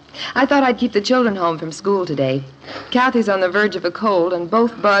 dear. I thought I'd keep the children home from school today. Kathy's on the verge of a cold, and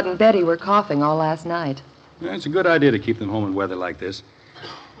both Bud and Betty were coughing all last night. Yeah, it's a good idea to keep them home in weather like this.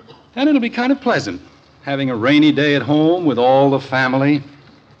 And it'll be kind of pleasant, having a rainy day at home with all the family.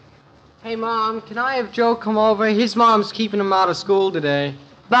 Hey, Mom, can I have Joe come over? His mom's keeping him out of school today.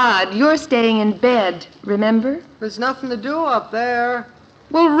 Bud, you're staying in bed, remember? There's nothing to do up there.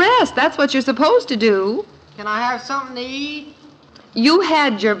 Well, rest. That's what you're supposed to do. Can I have something to eat? You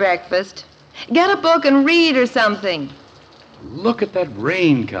had your breakfast. Get a book and read or something. Look at that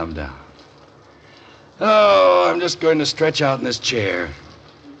rain come down. Oh, I'm just going to stretch out in this chair.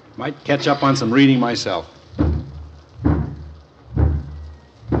 Might catch up on some reading myself.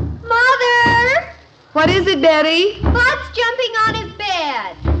 What is it, Betty? Bud's jumping on his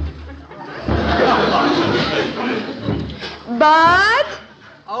bed. Bud?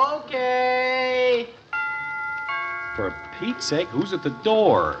 Okay. For Pete's sake, who's at the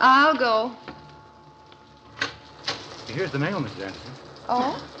door? I'll go. Here's the mail, Mrs. Anderson.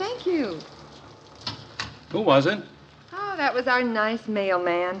 Oh, thank you. Who was it? Oh, that was our nice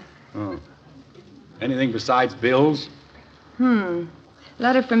mailman. Oh. Anything besides bills?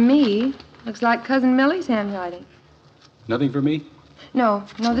 Letter from me. Looks like Cousin Millie's handwriting. Nothing for me? No,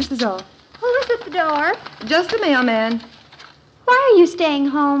 this is all. Who is at the door? Just the mailman. Why are you staying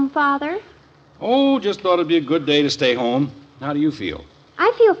home, Father? Oh, just thought it'd be a good day to stay home. How do you feel?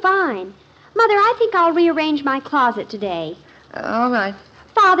 I feel fine. Mother, I think I'll rearrange my closet today. All right.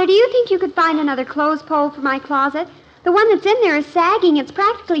 Father, do you think you could find another clothes pole for my closet? The one that's in there is sagging. It's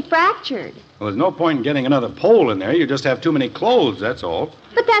practically fractured. Well, there's no point in getting another pole in there. You just have too many clothes, that's all.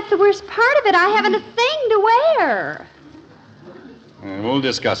 But that's the worst part of it. I haven't a thing to wear. We'll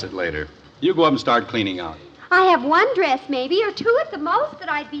discuss it later. You go up and start cleaning out. I have one dress, maybe, or two at the most that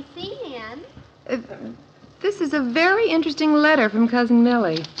I'd be seen in. This is a very interesting letter from Cousin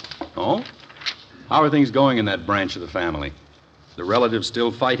Millie. Oh? How are things going in that branch of the family? The relatives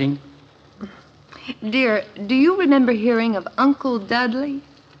still fighting? Dear, do you remember hearing of Uncle Dudley?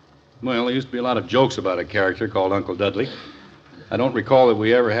 Well, there used to be a lot of jokes about a character called Uncle Dudley. I don't recall that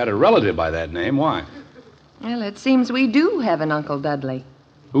we ever had a relative by that name. Why? Well, it seems we do have an Uncle Dudley.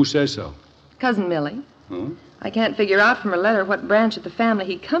 Who says so? Cousin Millie. Hmm? I can't figure out from her letter what branch of the family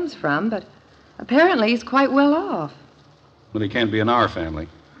he comes from, but apparently he's quite well off. Well, he can't be in our family.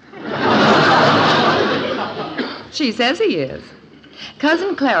 She says he is.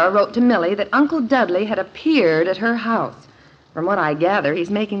 Cousin Clara wrote to Millie that Uncle Dudley had appeared at her house. From what I gather, he's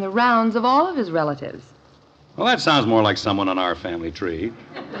making the rounds of all of his relatives. Well, that sounds more like someone on our family tree.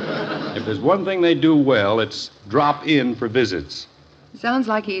 If there's one thing they do well, it's drop in for visits. Sounds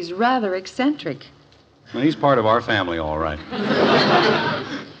like he's rather eccentric. Well, he's part of our family, all right.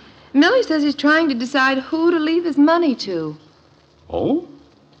 Millie says he's trying to decide who to leave his money to. Oh?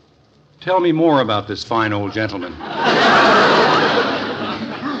 Tell me more about this fine old gentleman.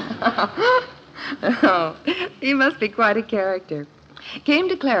 Oh, he must be quite a character. Came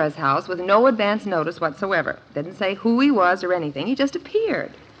to Clara's house with no advance notice whatsoever. Didn't say who he was or anything. He just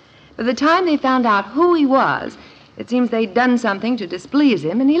appeared. By the time they found out who he was, it seems they'd done something to displease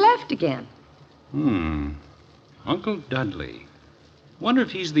him, and he left again. Uncle Dudley. Wonder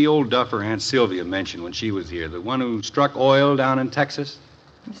if he's the old duffer Aunt Sylvia mentioned when she was here, the one who struck oil down in Texas?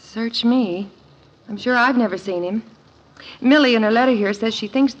 Search me. I'm sure I've never seen him. Millie, in her letter here, says she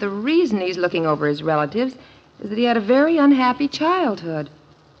thinks the reason he's looking over his relatives is that he had a very unhappy childhood.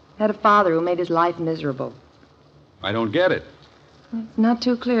 Had a father who made his life miserable. I don't get it. It's not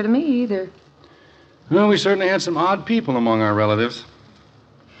too clear to me either. Well, we certainly had some odd people among our relatives.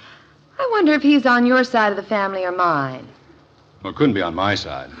 I wonder if he's on your side of the family or mine. Well, it couldn't be on my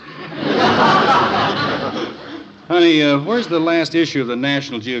side. Honey, where's the last issue of the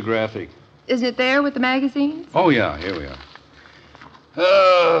National Geographic? Isn't it there with the magazines? Oh, yeah, here we are.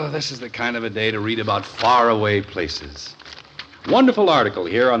 Oh, this is the kind of a day to read about faraway places. Wonderful article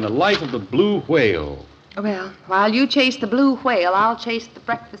here on the life of the blue whale. Well, while you chase the blue whale, I'll chase the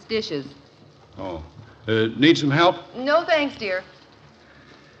breakfast dishes. Oh, need some help? No, thanks, dear.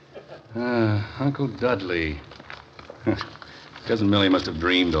 Uncle Dudley. Cousin Millie must have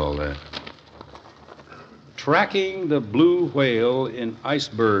dreamed all that. Tracking the blue whale in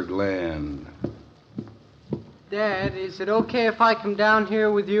iceberg land. Dad, is it okay if I come down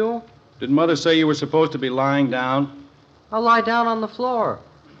here with you? Did Mother say you were supposed to be lying down? I'll lie down on the floor.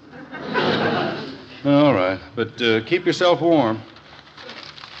 All right, but keep yourself warm.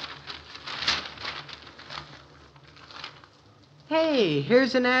 Hey,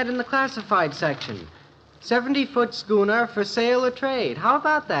 here's an ad in the classified section. 70-foot schooner for sale or trade. How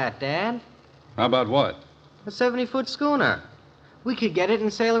about that, Dad? How about what? A 70-foot schooner. We could get it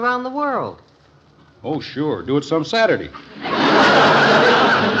and sail around the world. Oh, sure. Do it some Saturday.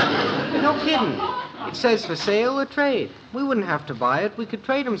 No kidding. It says for sale or trade. We wouldn't have to buy it. We could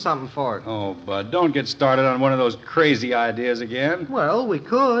trade him something for it. Oh, Bud, don't get started on one of those crazy ideas again. Well, we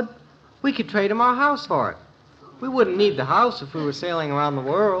could. We could trade him our house for it. We wouldn't need the house if we were sailing around the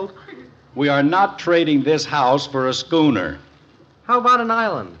world. We are not trading this house for a schooner. How about an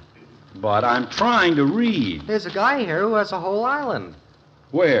island? But I'm trying to read. There's a guy here who has a whole island.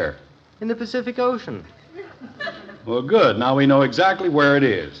 Where? In the Pacific Ocean. Well, good. Now we know exactly where it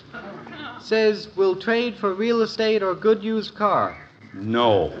is. Says we'll trade for real estate or good used car.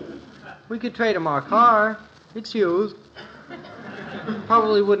 No. We could trade him our car. It's used.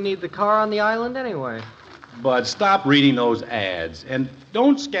 Probably wouldn't need the car on the island anyway. Bud, stop reading those ads. And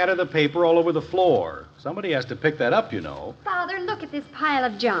don't scatter the paper all over the floor. Somebody has to pick that up, you know. Father, look at this pile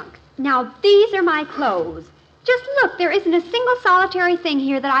of junk. Now, these are my clothes. Just look, there isn't a single solitary thing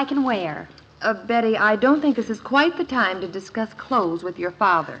here that I can wear. Betty, I don't think this is quite the time to discuss clothes with your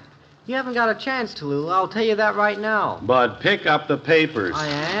father. You haven't got a chance to, Lulu. I'll tell you that right now. Bud, pick up the papers. I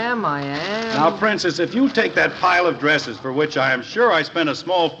am. Now, Princess, if you take that pile of dresses, for which I am sure I spent a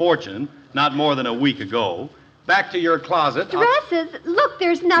small fortune, not more than a week ago, back to your closet... Dresses? Look,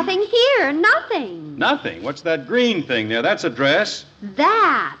 there's nothing here. Nothing. Nothing? What's that green thing there? That's a dress.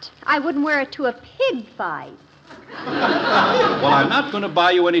 That. I wouldn't wear it to a pig fight. Well, I'm not going to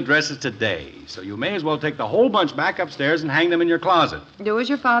buy you any dresses today, so you may as well take the whole bunch back upstairs and hang them in your closet. Do as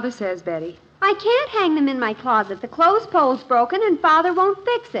your father says, Betty. I can't hang them in my closet. The clothes pole's broken and Father won't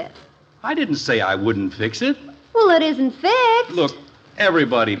fix it. I didn't say I wouldn't fix it. Well, it isn't fixed. Look,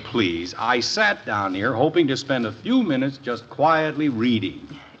 everybody, please. I sat down here hoping to spend a few minutes just quietly reading.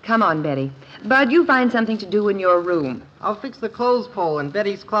 Come on, Betty. Bud, you find something to do in your room. I'll fix the clothes pole in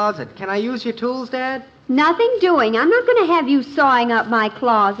Betty's closet. Can I use your tools, Dad? Nothing doing. I'm not going to have you sawing up my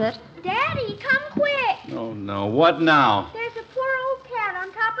closet. Daddy, come quick. Oh, no. What now? There's a poor old cat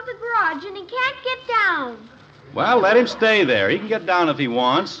on top of the garage, and he can't get down. Well, let him stay there. He can get down if he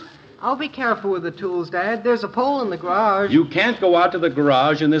wants. I'll be careful with the tools, Dad. There's a pole in the garage. You can't go out to the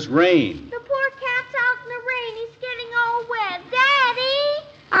garage in this rain. The poor cat's out in the rain. He's getting all wet. Daddy!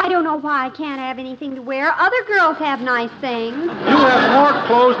 I don't know why I can't have anything to wear. Other girls have nice things. You have more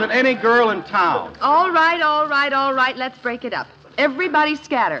clothes than any girl in town. All right. Let's break it up. Everybody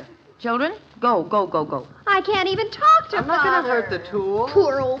scatter. Children, go. I can't even talk to I'm Father. not going to hurt the tool.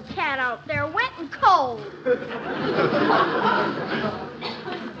 Poor old cat out there, wet and cold.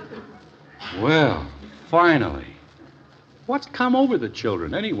 Well, finally. What's come over the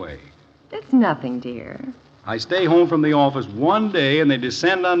children, anyway? It's nothing, dear. I stay home from the office one day, and they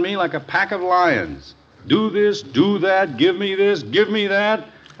descend on me like a pack of lions. Do this, do that, give me this, give me that.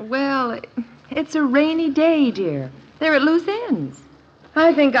 Well, it's a rainy day, dear. They're at loose ends.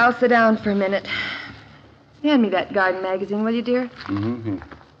 I think I'll sit down for a minute. Hand me that garden magazine, will you, dear? Mm-hmm.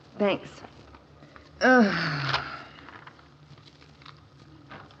 Thanks.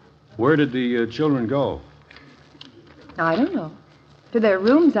 Where did the children go? I don't know. To their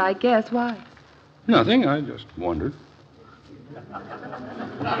rooms, I guess. Why? Nothing. I just wondered.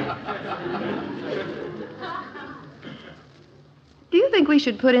 Do you think we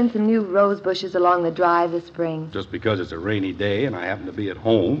should put in some new rose bushes along the drive this spring? Just because it's a rainy day and I happen to be at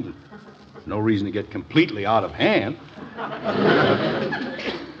home, no reason to get completely out of hand.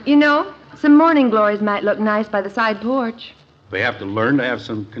 You know, some morning glories might look nice by the side porch. They have to learn to have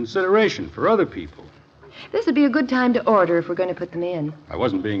some consideration for other people. This would be a good time to order if we're going to put them in. I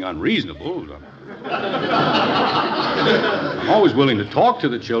wasn't being unreasonable. I'm always willing to talk to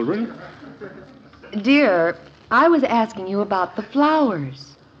the children. Dear, I was asking you about the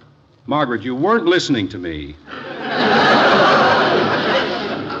flowers. Margaret, you weren't listening to me.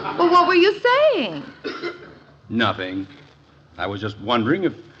 Well, what were you saying? Nothing. I was just wondering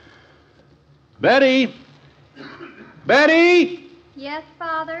if... Betty! Betty! Yes,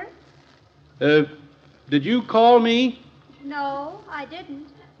 Father? Did you call me? No, I didn't.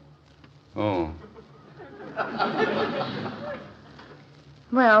 Oh.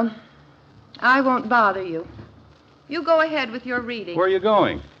 Well, I won't bother you. You go ahead with your reading. Where are you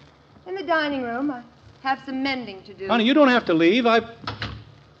going? In the dining room. I have some mending to do. Honey, you don't have to leave. Oh,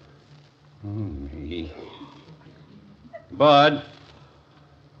 me. Bud?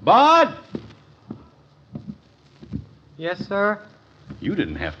 Bud? Yes, sir? You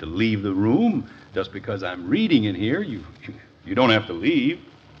didn't have to leave the room. Just because I'm reading in here, you don't have to leave.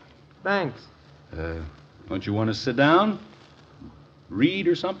 Thanks. Don't you want to sit down? Read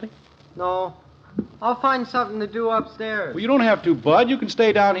or something? No. I'll find something to do upstairs. Well, you don't have to, Bud. You can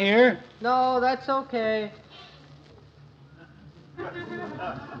stay down here. No, that's okay.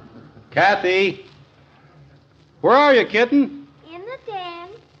 Kathy? Where are you, kitten? In the den.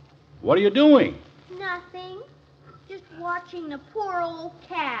 What are you doing? Nothing. Just watching the poor old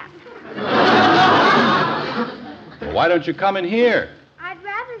cat. Well, why don't you come in here? I'd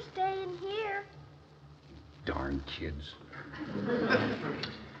rather stay in here. Darn kids.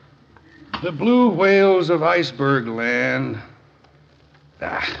 The blue whales of iceberg land.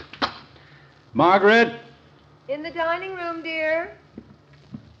 Margaret? In the dining room, dear.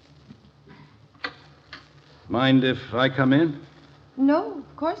 Mind if I come in? No,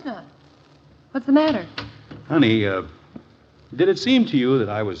 of course not. What's the matter? Honey, did it seem to you that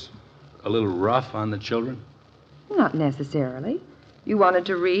I was a little rough on the children? Not necessarily. You wanted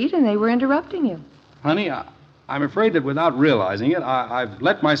to read, and they were interrupting you. Honey, I'm afraid that without realizing it, I've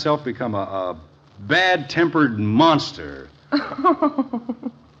let myself become a bad-tempered monster.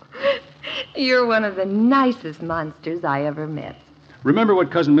 You're one of the nicest monsters I ever met. Remember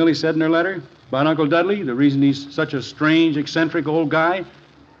what Cousin Millie said in her letter about Uncle Dudley? The reason he's such a strange, eccentric old guy?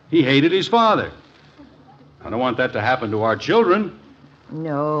 He hated his father. I don't want that to happen to our children.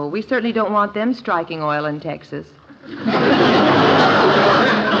 No, we certainly don't want them striking oil in Texas.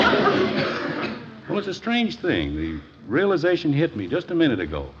 Well, it's a strange thing. The realization hit me just a minute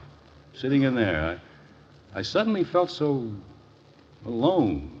ago. Sitting in there, I suddenly felt so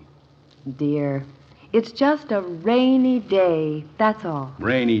alone. Dear, it's just a rainy day, that's all.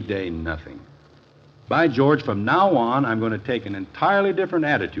 Rainy day, nothing. By George, from now on, I'm going to take an entirely different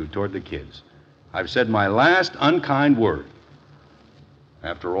attitude toward the kids. I've said my last unkind word.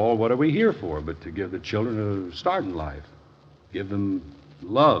 After all, what are we here for but to give the children a start in life? Give them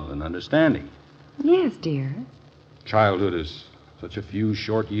love and understanding. Yes, dear. Childhood is such a few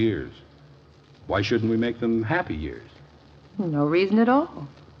short years. Why shouldn't we make them happy years? No reason at all.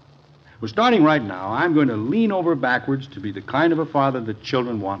 Well, starting right now, I'm going to lean over backwards to be the kind of a father the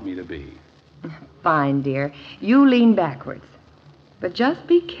children want me to be. Fine, dear. You lean backwards. But just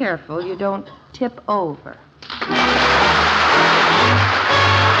be careful you don't tip over.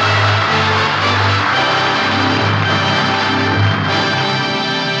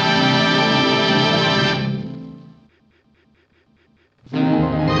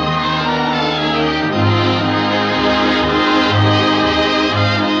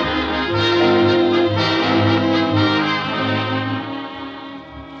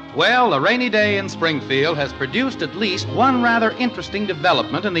 Well, A Rainy Day in Springfield has produced at least one rather interesting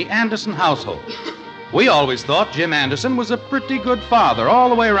development in the Anderson household. We always thought Jim Anderson was a pretty good father all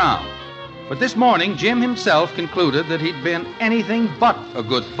the way around. But this morning, Jim himself concluded that he'd been anything but a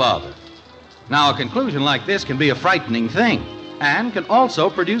good father. Now, a conclusion like this can be a frightening thing and can also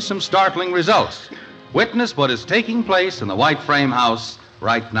produce some startling results. Witness what is taking place in the White Frame House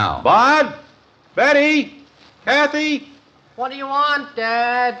right now. Bud? Betty? Kathy? What do you want,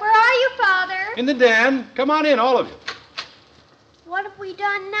 Dad? Where are you, Father? In the den. Come on in, all of you. What have we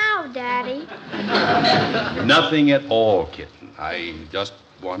done now, Daddy? Nothing at all, kitten. I just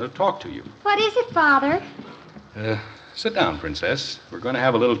want to talk to you. What is it, Father? Sit down, Princess. We're going to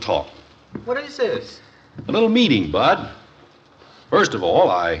have a little talk. What is this? A little meeting, Bud. First of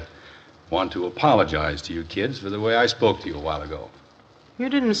all, I want to apologize to you kids for the way I spoke to you a while ago. You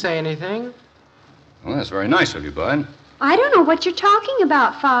didn't say anything. Well, that's very nice of you, Bud. I don't know what you're talking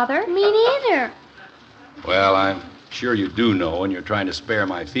about, Father. Me neither. Well, I'm sure you do know, and you're trying to spare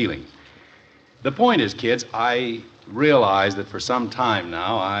my feelings. The point is, kids, I realize that for some time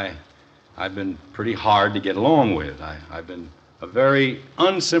now, I've been pretty hard to get along with. I've been a very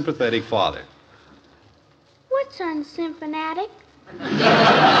unsympathetic father. What's unsympathetic?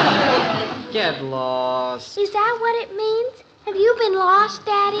 Get lost. Is that what it means? Have you been lost,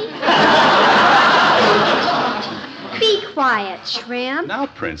 Daddy? Be quiet, Shrimp. Now,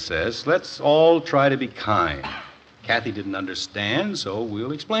 Princess, let's all try to be kind. Kathy didn't understand, so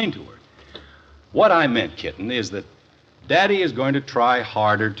we'll explain to her. What I meant, kitten, is that Daddy is going to try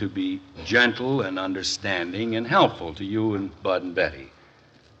harder to be gentle and understanding and helpful to you and Bud and Betty.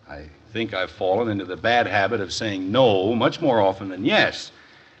 I think I've fallen into the bad habit of saying no much more often than yes,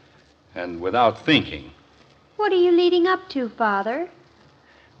 and without thinking. What are you leading up to, Father?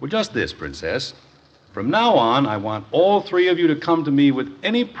 Well, just this, Princess. From now on, I want all three of you to come to me with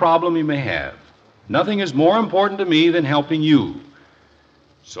any problem you may have. Nothing is more important to me than helping you.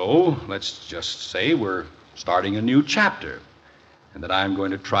 So, let's just say we're starting a new chapter, and that I'm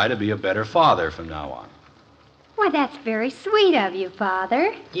going to try to be a better father from now on. Why, that's very sweet of you,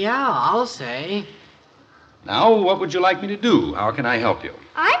 Father. Yeah, I'll say. Now, what would you like me to do? How can I help you?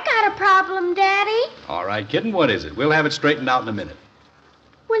 I've got a problem, Daddy. All right, kitten, what is it? We'll have it straightened out in a minute.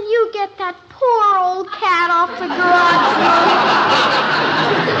 Will you get that poor old cat off the garage?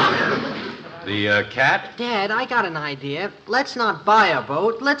 The cat? Dad, I got an idea. Let's not buy a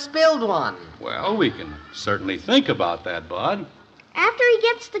boat. Let's build one. Well, we can certainly think about that, Bud. After he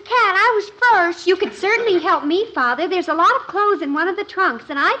gets the cat, I was first. You could certainly help me, Father. There's a lot of clothes in one of the trunks,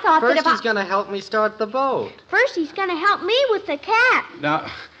 and I thought First that if he's going to help me start the boat. First, he's going to help me with the cat.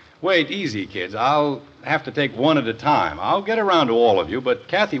 Now, wait, easy, kids. I'll have to take one at a time. I'll get around to all of you, but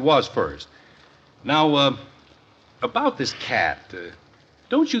Kathy was first. Now, about this cat,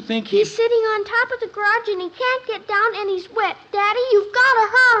 don't you think He's sitting on top of the garage, and he can't get down, and he's wet. Daddy, you've got to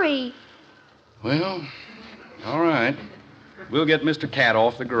hurry. Well, all right. We'll get Mr. Cat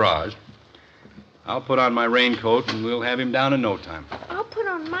off the garage. I'll put on my raincoat and we'll have him down in no time. I'll put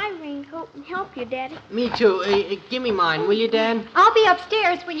on my raincoat and help you, Daddy. Me too. Give me mine, will you, Dad? I'll be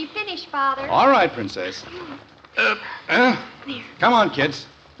upstairs when you finish, Father. All right, Princess. Come on, kids.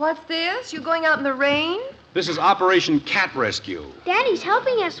 What's this? You going out in the rain? This is Operation Cat Rescue. Daddy's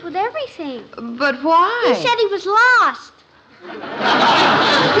helping us with everything. But why? He said he was lost.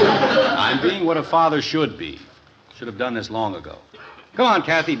 I'm being what a father should be. Should have done this long ago. Come on,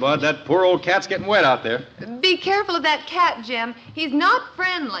 Kathy, Bud. That poor old cat's getting wet out there. Be careful of that cat, Jim. He's not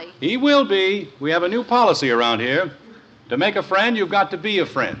friendly. He will be. We have a new policy around here. To make a friend, you've got to be a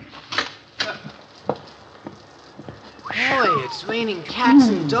friend. Boy, it's raining cats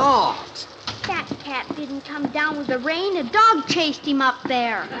and dogs. That cat didn't come down with the rain. A dog chased him up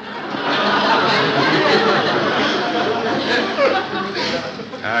there.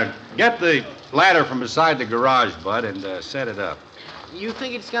 Get the ladder from beside the garage, Bud, and set it up. You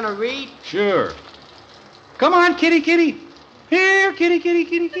think it's gonna reach? Sure. Come on, kitty, kitty. Here, kitty, kitty,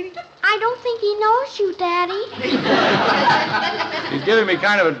 kitty, kitty. I don't think he knows you, Daddy. He's giving me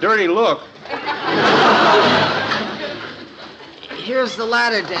kind of a dirty look. Here's the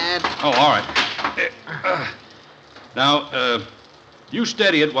ladder, Dad. Oh, all right. Now, you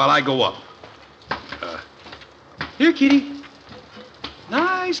steady it while I go up. Here, kitty.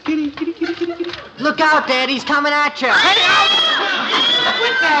 Nice, kitty, kitty, kitty, kitty, kitty. Look out, Dad. He's coming at you. Hey,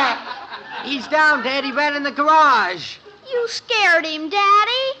 Quit that. He's down, Dad. He ran in the garage. You scared him,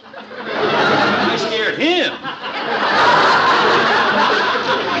 Daddy. I scared him.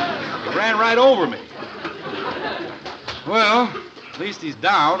 He ran right over me. Well, at least he's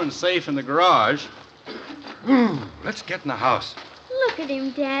down and safe in the garage. Let's get in the house. Look at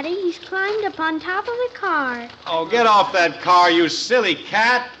him, Daddy. He's climbed up on top of the car. Oh, get off that car, you silly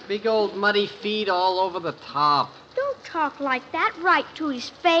cat. Big old muddy feet all over the top. Don't talk like that right to his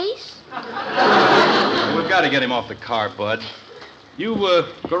face. We've got to get him off the car, Bud. You go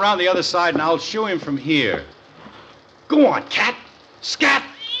around the other side and I'll shoo him from here. Go on, cat. Scat.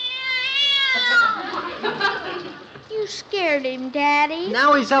 You scared him, Daddy.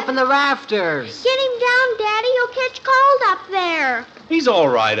 Now he's up in the rafters. Get him down, Daddy. He'll catch cold up there. He's all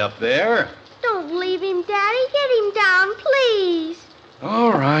right up there. Don't leave him, Daddy. Get him down, please.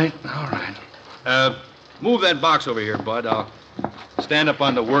 All right, all right. Move that box over here, Bud. I'll stand up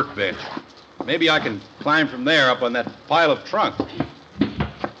on the workbench. Maybe I can climb from there up on that pile of trunk.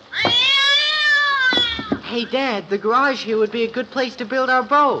 Hey, Dad, the garage here would be a good place to build our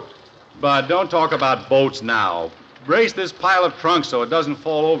boat. Bud, don't talk about boats now. Brace this pile of trunks so it doesn't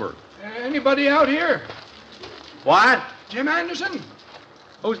fall over. Anybody out here? What? Jim Anderson?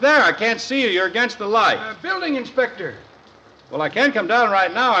 Who's there? I can't see you. You're against the light. Building inspector. Well, I can't come down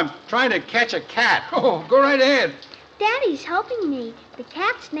right now. I'm trying to catch a cat. Oh, go right ahead. Daddy's helping me. The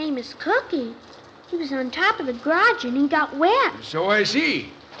cat's name is Cookie. He was on top of the garage and he got wet. So I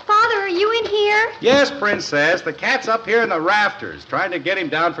see. Father, are you in here? Yes, Princess. The cat's up here in the rafters, trying to get him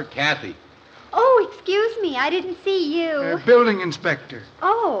down for Kathy. Oh, excuse me. I didn't see you. Building inspector.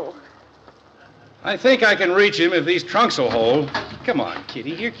 Oh. I think I can reach him if these trunks will hold. Come on,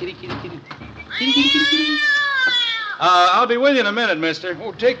 kitty. Here, kitty, kitty, kitty. Kitty, kitty, kitty, kitty. I'll be with you in a minute, mister.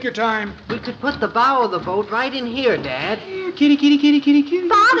 Oh, take your time. We could put the bow of the boat right in here, Dad. Here, kitty, kitty, kitty, kitty, kitty.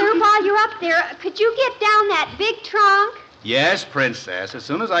 Father, while you're up there, could you get down that big trunk? Yes, Princess, as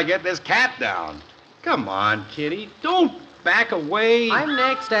soon as I get this cat down. Come on, kitty. Don't back away. I'm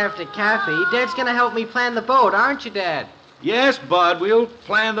next after Kathy. Dad's going to help me plan the boat, aren't you, Dad? Yes, Bud, we'll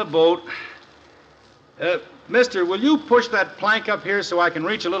plan the boat. Mister, will you push that plank up here so I can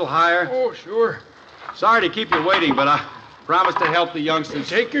reach a little higher? Oh, sure. Sorry to keep you waiting, but I promise to help the youngsters.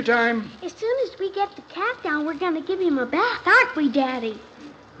 Take your time. As soon as we get the cat down, we're going to give him a bath, aren't we, Daddy?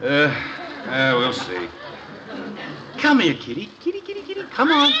 We'll see. Come here, kitty. Kitty, kitty, kitty.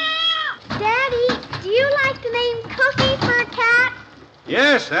 Come on. Daddy, do you like the name Cookie for a cat?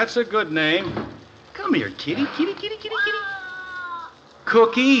 Yes, that's a good name. Come here, kitty. Kitty, kitty, kitty, kitty.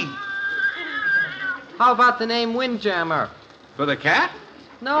 Cookie. How about the name Windjammer? For the cat?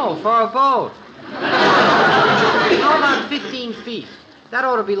 No, for a boat. How about 15 feet? That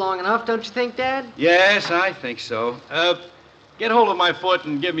ought to be long enough, don't you think, Dad? Yes, I think so. Get hold of my foot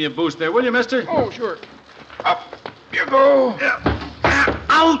and give me a boost there, will you, mister? Oh, sure. Up you go.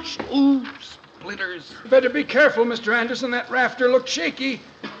 Ouch! Ooh, splinters. Better be careful, Mr. Anderson. That rafter looks shaky.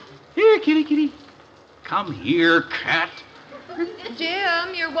 Here, kitty, kitty. Come here, cat.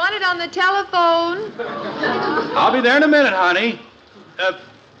 Jim, you're wanted on the telephone. I'll be there in a minute, honey.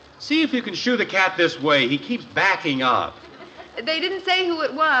 See if you can shoo the cat this way. He keeps backing up. They didn't say who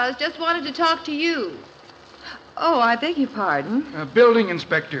it was, just wanted to talk to you. Oh, I beg your pardon. Building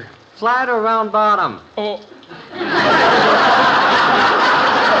inspector. Flat or round bottom? Oh.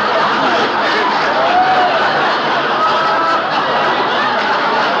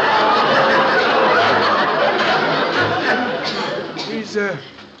 He's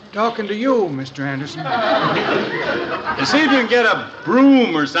talking to you, Mr. Anderson. You see if you can get a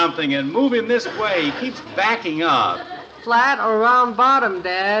broom or something and move him this way. He keeps backing up. Flat or round bottom,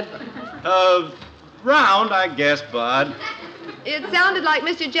 Dad? Round, I guess, Bud. It sounded like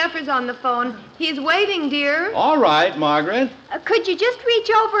Mr. Jeffers on the phone. He's waiting, dear. All right, Margaret. Could you just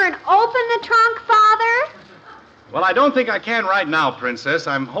reach over and open the trunk, Father? Well, I don't think I can right now, Princess.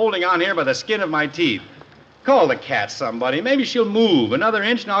 I'm holding on here by the skin of my teeth. Call the cat, somebody. Maybe she'll move another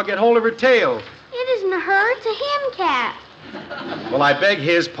inch and I'll get hold of her tail. It isn't her, it's a him cat. Well, I beg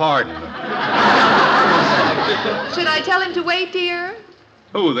his pardon. Should I tell him to wait, dear?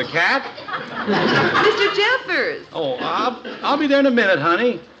 Who, the cat? Mr. Jeffers. Oh, I'll be there in a minute,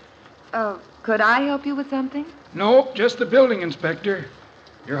 honey. Could I help you with something? Nope, just the building inspector.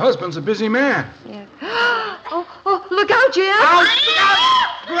 Your husband's a busy man. Yes. Oh, look out, Jim. Out!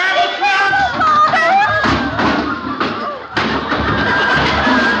 Grab a trunk!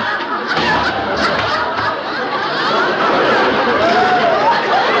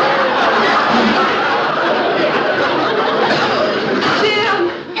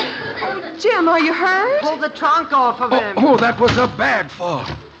 Jim, are you hurt? Pull the trunk off of him. Oh, that was a bad fall.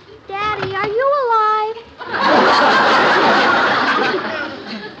 Daddy, are you alive?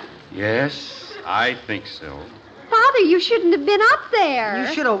 Yes, I think so. Father, you shouldn't have been up there.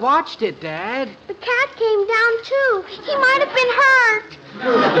 You should have watched it, Dad. The cat came down, too. He might have been hurt.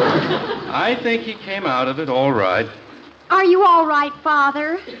 I think he came out of it all right. Are you all right,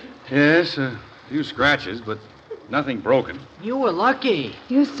 Father? Yes, a few scratches, but nothing broken. You were lucky.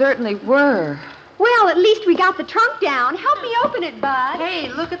 You certainly were. Well, at least we got the trunk down. Help me open it, Bud. Hey,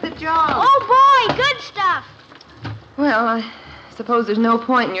 look at the job. Oh, boy, good stuff. Well, I suppose there's no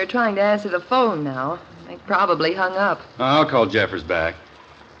point in your trying to answer the phone now. They probably hung up. I'll call Jeffers back.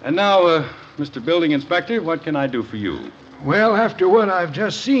 And now, Mr. Building Inspector, what can I do for you? Well, after what I've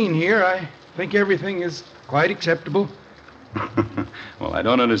just seen here, I think everything is quite acceptable. Well, I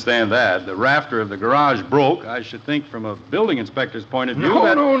don't understand that. The rafter of the garage broke. I should think from a building inspector's point of view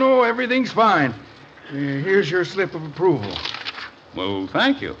No, everything's fine. Here's your slip of approval. Well,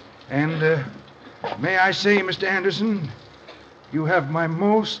 thank you. And may I say, Mr. Anderson, you have my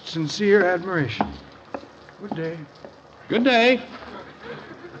most sincere admiration. Good day. Good day.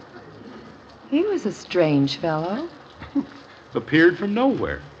 He was a strange fellow. Appeared from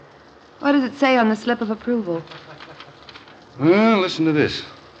nowhere. What does it say on the slip of approval? Well, listen to this.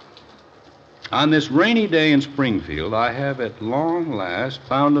 On this rainy day in Springfield, I have at long last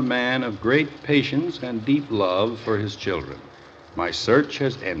found a man of great patience and deep love for his children. My search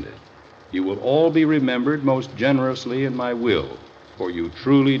has ended. You will all be remembered most generously in my will, for you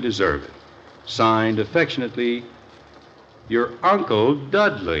truly deserve it. Signed affectionately, your Uncle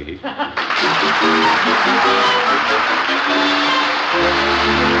Dudley.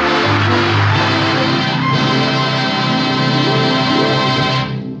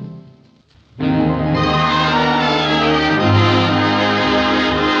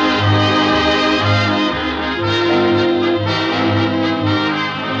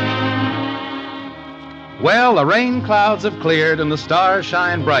 Well, the rain clouds have cleared and the stars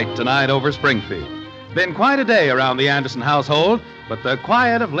shine bright tonight over Springfield. Been quite a day around the Anderson household, but the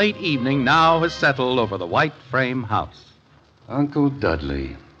quiet of late evening now has settled over the white frame house. Uncle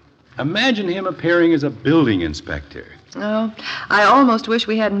Dudley. Imagine him appearing as a building inspector. Oh, I almost wish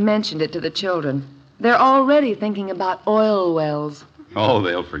we hadn't mentioned it to the children. They're already thinking about oil wells. Oh,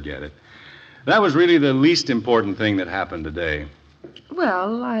 they'll forget it. That was really the least important thing that happened today.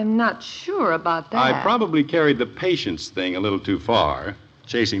 Well, I'm not sure about that. I probably carried the patience thing a little too far,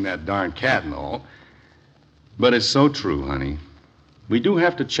 chasing that darn cat and all. But it's so true, honey. We do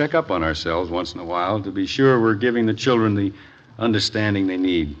have to check up on ourselves once in a while to be sure we're giving the children the understanding they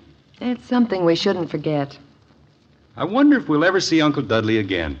need. It's something we shouldn't forget. I wonder if we'll ever see Uncle Dudley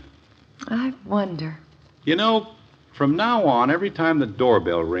again. I wonder. You know, from now on, every time the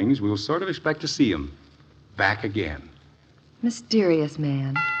doorbell rings, we'll sort of expect to see him back again. Mysterious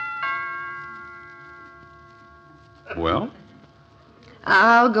man. Well?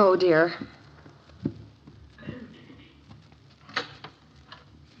 I'll go, dear.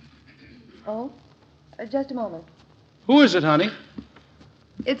 Oh, just a moment. Who is it, honey?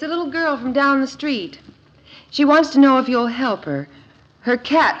 It's a little girl from down the street. She wants to know if you'll help her. Her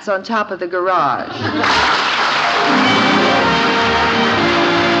cat's on top of the garage.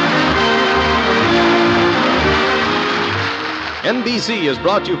 NBC has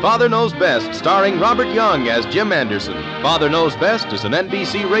brought you Father Knows Best, starring Robert Young as Jim Anderson. Father Knows Best is an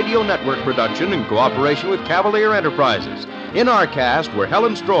NBC Radio Network production in cooperation with Cavalier Enterprises. In our cast were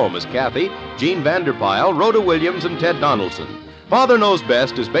Helen Strom as Kathy, Gene Vanderpyle, Rhoda Williams, and Ted Donaldson. Father Knows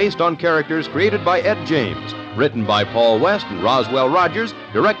Best is based on characters created by Ed James, written by Paul West and Roswell Rogers,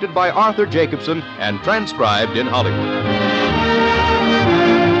 directed by Arthur Jacobson, and transcribed in Hollywood.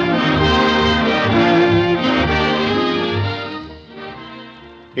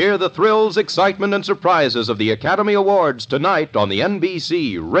 Hear the thrills, excitement, and surprises of the Academy Awards tonight on the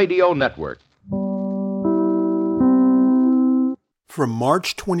NBC Radio Network. From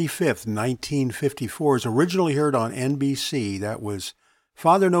March 25th, 1954, is originally heard on NBC. That was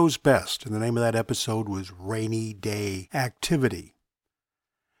Father Knows Best, and the name of that episode was Rainy Day Activity.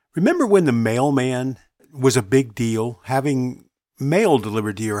 Remember when the mailman was a big deal? Having mail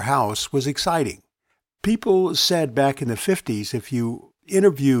delivered to your house was exciting. People said back in the 50s, if you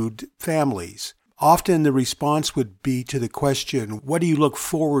interviewed families, often the response would be to the question, what do you look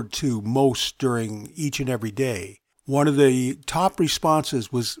forward to most during each and every day? One of the top responses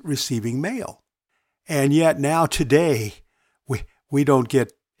was receiving mail. And yet now today, we don't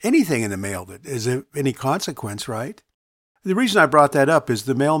get anything in the mail that is of any consequence, right? The reason I brought that up is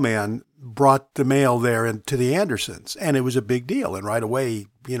the mailman brought the mail there to the Andersons, and it was a big deal. And right away,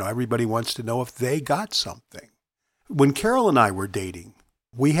 everybody wants to know if they got something. When Carol and I were dating,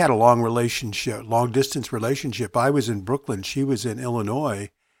 we had a long-distance relationship. I was in Brooklyn, she was in Illinois.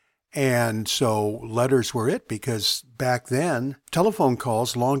 And so letters were it, because back then, telephone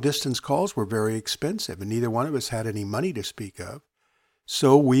calls, long-distance calls were very expensive, and neither one of us had any money to speak of.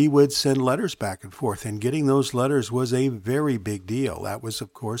 So we would send letters back and forth, and getting those letters was a very big deal. That was,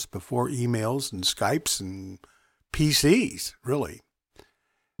 of course, before emails and Skypes and PCs, really.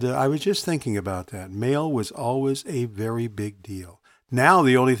 I was just thinking about that. Mail was always a very big deal. Now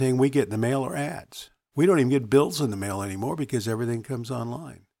the only thing we get in the mail are ads. We don't even get bills in the mail anymore because everything comes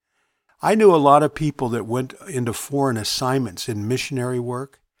online. I knew a lot of people that went into foreign assignments in missionary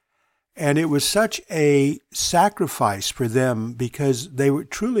work, and it was such a sacrifice for them because they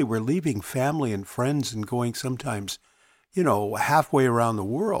truly were leaving family and friends and going sometimes, halfway around the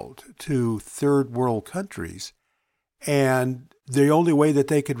world to third world countries. And the only way that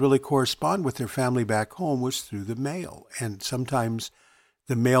they could really correspond with their family back home was through the mail. And sometimes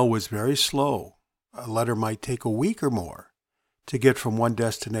the mail was very slow. A letter might take a week or more to get from one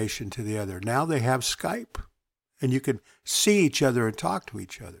destination to the other. Now they have Skype, and you can see each other and talk to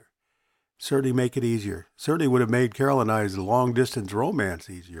each other. Certainly make it easier. Certainly would have made Carol and I's long-distance romance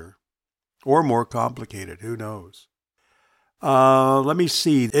easier. Or more complicated, who knows? Let me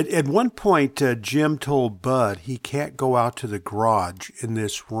see. At one point, Jim told Bud he can't go out to the garage in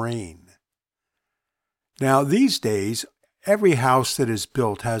this rain. Now, these days, every house that is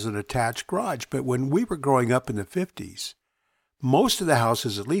built has an attached garage, but when we were growing up in the 50s, most of the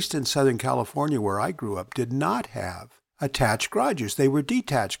houses, at least in Southern California where I grew up, did not have attached garages. They were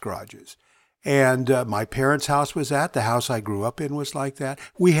detached garages. And my parents' house was that. The house I grew up in was like that.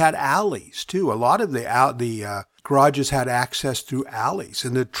 We had alleys, too. A lot of the garages had access through alleys.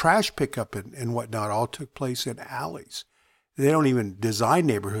 And the trash pickup and whatnot all took place in alleys. They don't even design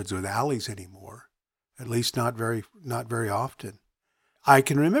neighborhoods with alleys anymore, at least not very often. I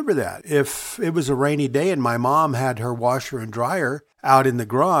can remember that. If it was a rainy day and my mom had her washer and dryer out in the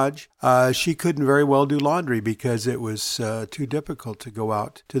garage, she couldn't very well do laundry because it was too difficult to go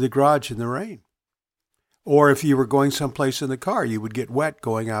out to the garage in the rain. Or if you were going someplace in the car, you would get wet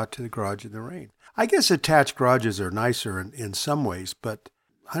going out to the garage in the rain. I guess attached garages are nicer in some ways, but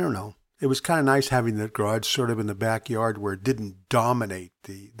I don't know. It was kind of nice having the garage sort of in the backyard where it didn't dominate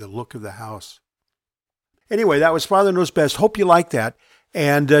the look of the house. Anyway, that was Father Knows Best. Hope you liked that.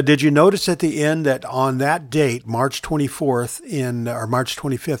 And did you notice at the end that on that date, March 25th,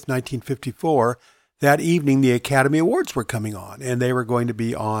 1954, that evening the Academy Awards were coming on, and they were going to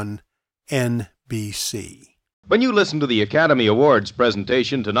be on NBC. When you listen to the Academy Awards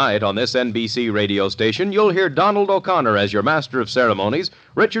presentation tonight on this NBC radio station, you'll hear Donald O'Connor as your master of ceremonies,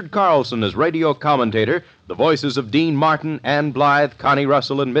 Richard Carlson as radio commentator, the voices of Dean Martin, Ann Blythe, Connie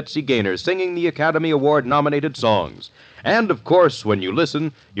Russell, and Mitzi Gaynor singing the Academy Award-nominated songs. And, of course, when you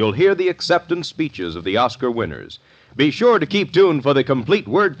listen, you'll hear the acceptance speeches of the Oscar winners. Be sure to keep tuned for the complete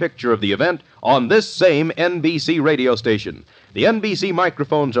word picture of the event on this same NBC radio station. The NBC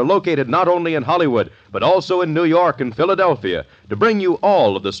microphones are located not only in Hollywood, but also in New York and Philadelphia to bring you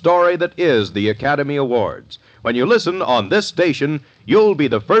all of the story that is the Academy Awards. When you listen on this station, you'll be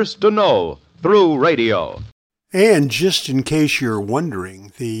the first to know through radio. And just in case you're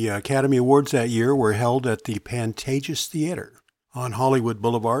wondering, the Academy Awards that year were held at the Pantages Theater on Hollywood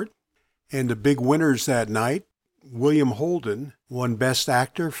Boulevard. And the big winners that night, William Holden won Best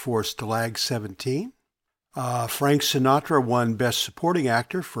Actor for Stalag 17. Frank Sinatra won Best Supporting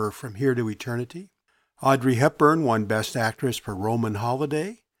Actor for From Here to Eternity. Audrey Hepburn won Best Actress for Roman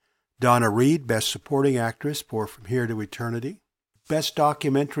Holiday. Donna Reed, Best Supporting Actress for From Here to Eternity. Best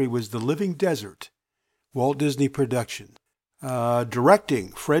Documentary was The Living Desert, Walt Disney Productions. Directing,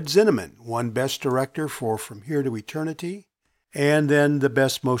 Fred Zinnemann won Best Director for From Here to Eternity. And then the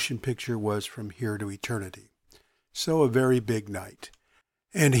Best Motion Picture was From Here to Eternity. So a very big night.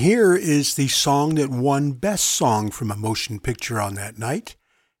 And here is the song that won Best Song from a Motion Picture on that night.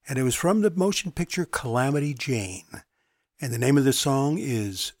 And it was from the motion picture Calamity Jane. And the name of the song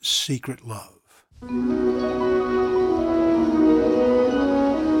is Secret Love.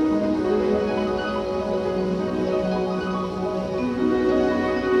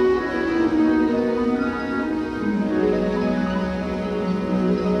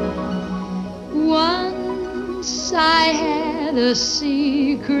 Once I had a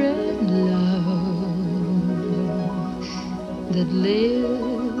secret love that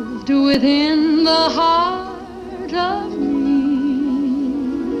lived within the heart of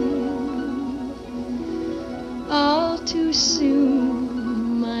all too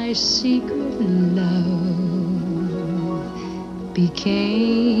soon, my secret love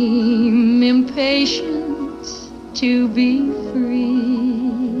became impatient to be free.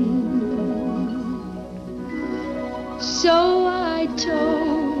 So I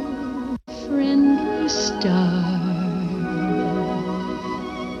told friendly star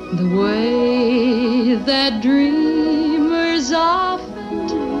the way that dreamers often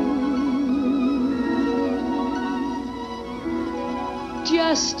do.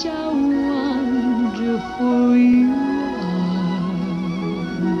 Just how wonderful you are,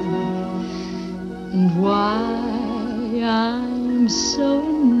 and why I'm so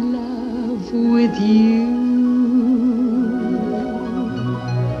in love with you.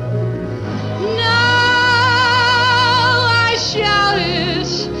 Now I shout it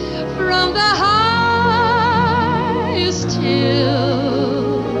from the highest hills,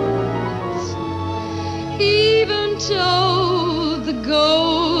 even told the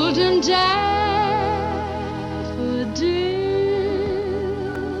golden daffodils.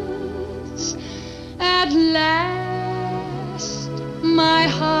 At last, my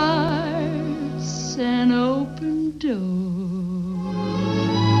heart's an open door,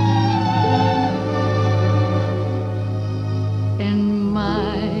 and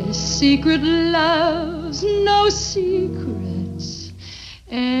my secret love's no secrets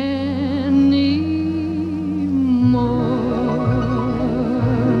anymore.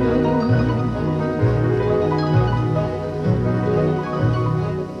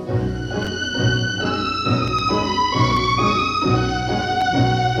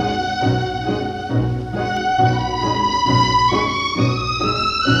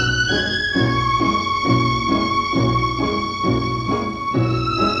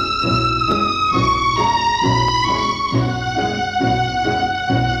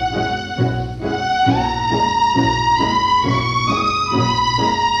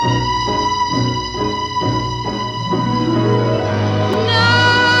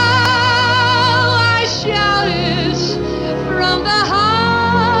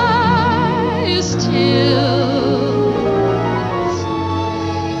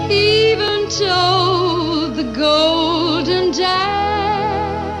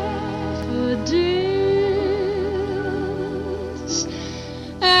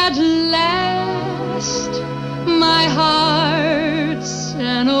 At last, my heart's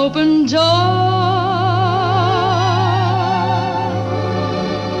an open door,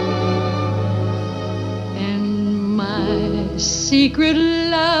 and my secret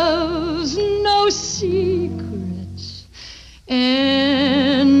love's no secrets anymore.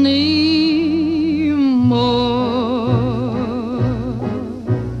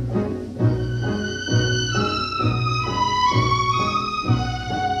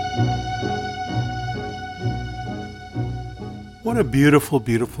 What a beautiful,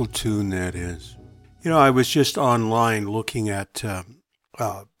 beautiful tune that is. You know, I was just online looking at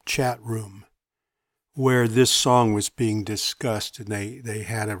chat room where this song was being discussed, and they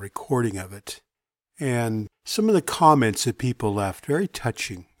had a recording of it. And some of the comments that people left, very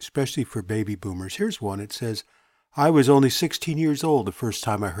touching, especially for baby boomers. Here's one. It says, I was only 16 years old the first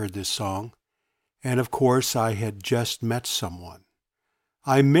time I heard this song, and of course I had just met someone.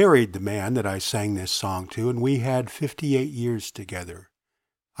 I married the man that I sang this song to, and we had 58 years together.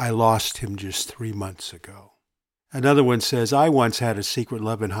 I lost him just 3 months ago. Another one says, I once had a secret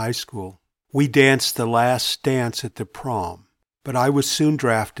love in high school. We danced the last dance at the prom. But I was soon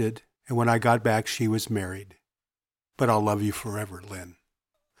drafted, and when I got back, she was married. But I'll love you forever, Lynn.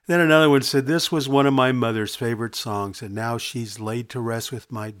 Then another one said, this was one of my mother's favorite songs, and now she's laid to rest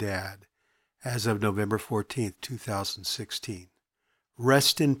with my dad as of November 14th, 2016.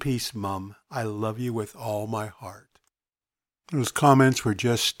 Rest in peace, Mum. I love you with all my heart. Those comments were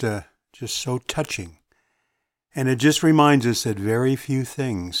just so touching. And it just reminds us that very few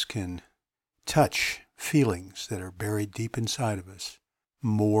things can touch feelings that are buried deep inside of us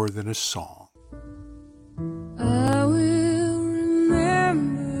more than a song. I will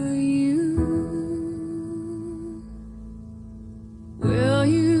remember you. Will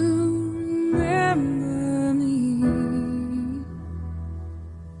you remember me?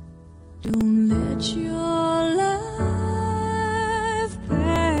 Don't let your life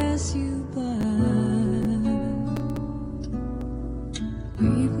pass you by.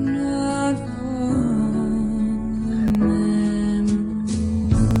 Weep not for the memories.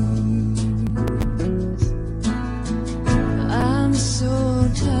 I'm so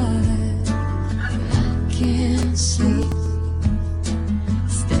tired, I can't sleep.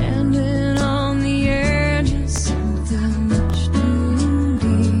 Standing on the edge of something much too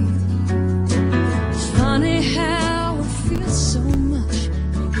deep. It's funny how it feels so much,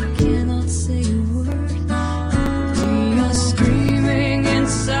 but we cannot say a word. We are screaming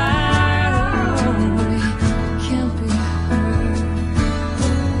inside, oh, we can't be heard.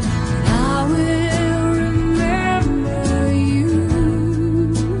 And I will remember you.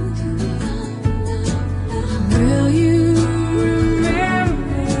 Will you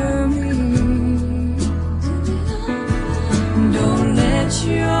remember me? Don't let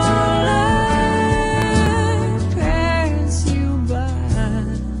your life pass you by.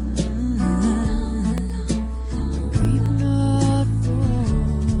 Weep not for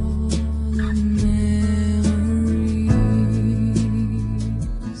the memories.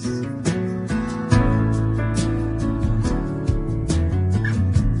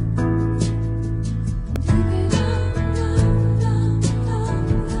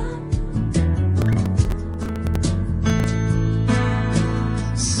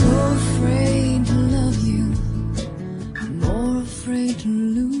 So afraid to love you, more afraid to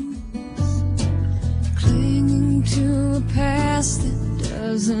lose. Clinging to a past that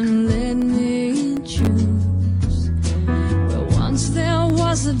doesn't let me choose. Where once there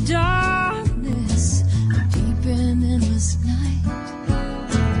was a darkness, a deep and endless night.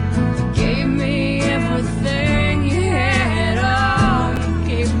 You gave me everything you had, oh, you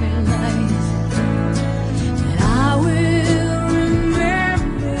gave me life. And I will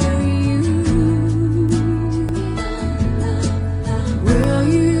remember you. Will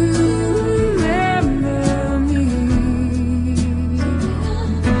you remember me?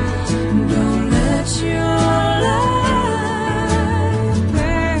 Don't let your life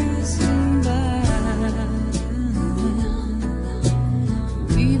pass you by.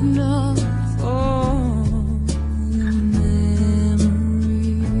 Weep not for the memories.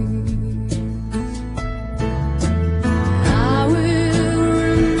 I will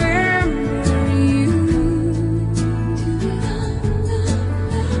remember you.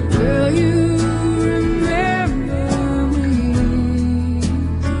 Will you remember me?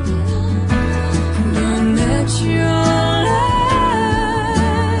 Don't let your life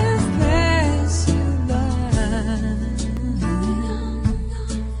pass you by.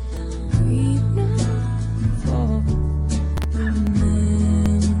 Weep not for the memories.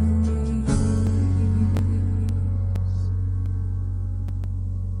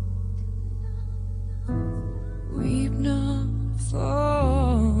 Weep not for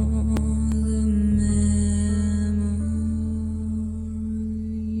the memories.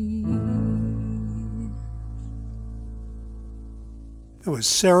 It was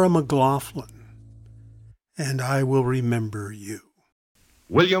Sarah McLaughlin, and I will remember you.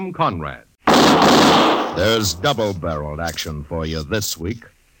 William Conrad. There's double-barreled action for you this week.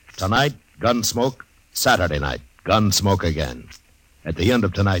 Tonight, Gunsmoke. Saturday night, Gunsmoke again. At the end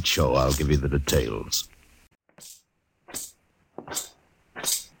of tonight's show, I'll give you the details.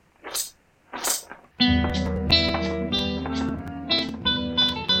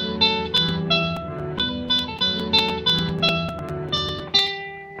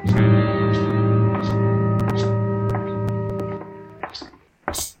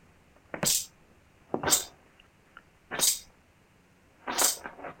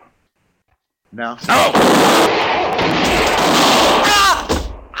 Now.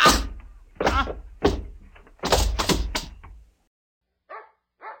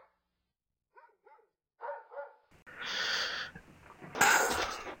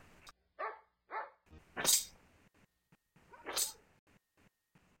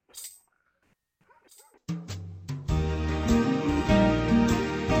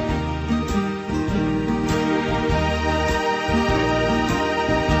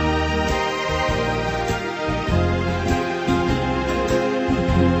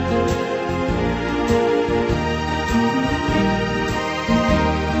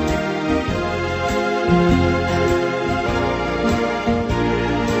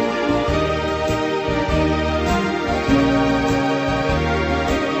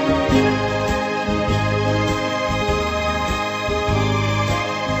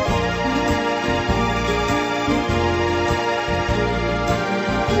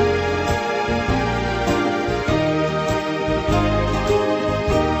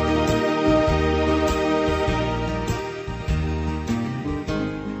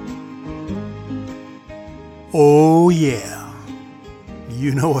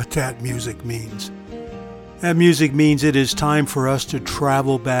 You know what that music means. That music means it is time for us to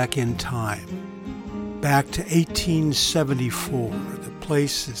travel back in time. Back to 1874. The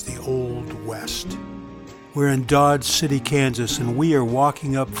place is the Old West. We're in Dodge City, Kansas, and we are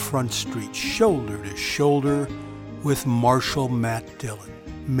walking up Front Street, shoulder to shoulder with Marshal Matt Dillon,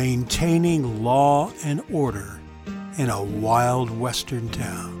 maintaining law and order in a wild western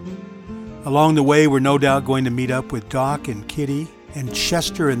town. Along the way, we're no doubt going to meet up with Doc and Kitty and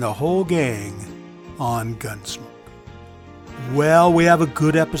Chester and the whole gang on Gunsmoke. Well, we have a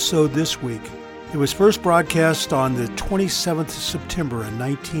good episode this week. It was first broadcast on the 27th of September in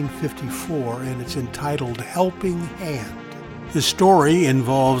 1954, and it's entitled Helping Hand. The story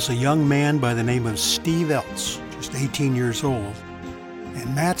involves a young man by the name of Steve Eltz, just 18 years old,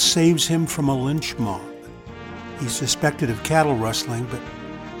 and Matt saves him from a lynch mob. He's suspected of cattle rustling, but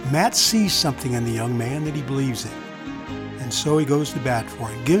Matt sees something in the young man that he believes in, and so he goes to bat for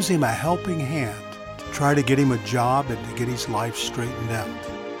him, gives him a helping hand to try to get him a job and to get his life straightened out.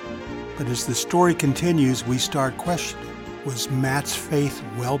 But as the story continues, we start questioning, was Matt's faith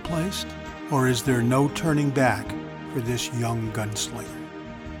well placed, or is there no turning back for this young gunslinger?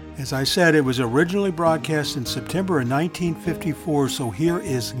 As I said, it was originally broadcast in September of 1954, so here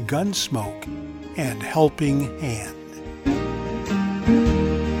is Gunsmoke and Helping Hand.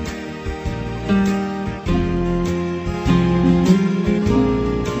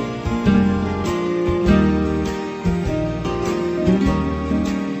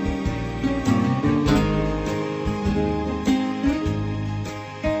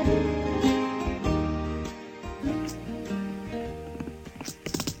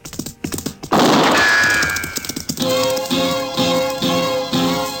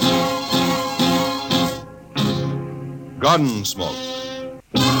 Gunsmoke.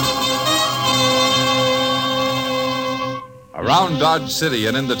 Around Dodge City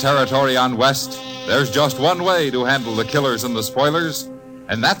and in the territory on West, there's just one way to handle the killers and the spoilers,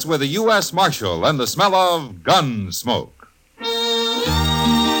 and that's with a U.S. Marshal and the smell of Gunsmoke.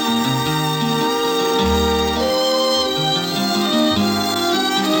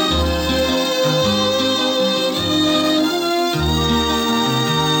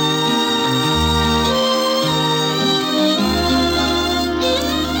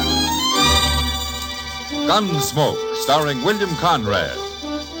 Gunsmoke, starring William Conrad,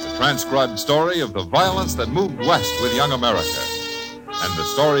 the transcribed story of the violence that moved west with young America, and the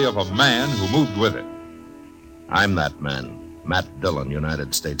story of a man who moved with it. I'm that man, Matt Dillon,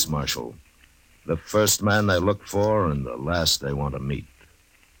 United States Marshal. The first man they look for and the last they want to meet.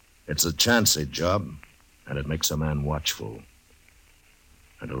 It's a chancy job, and it makes a man watchful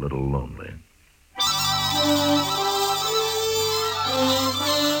and a little lonely.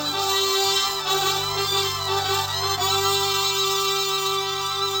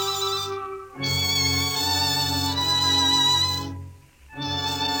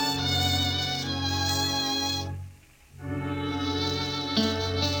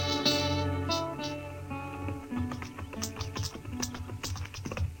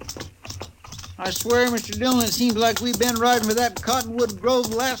 I swear, Mr. Dillon, it seems like we've been riding for that Cottonwood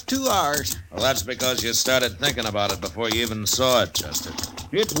Grove the last 2 hours. Well, that's because you started thinking about it before you even saw it, Chester.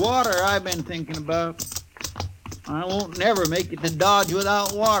 It's water I've been thinking about. I won't never make it to Dodge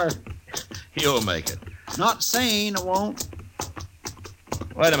without water. You'll make it. Not saying I won't.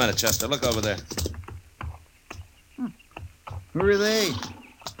 Wait a minute, Chester. Look over there. Who are they?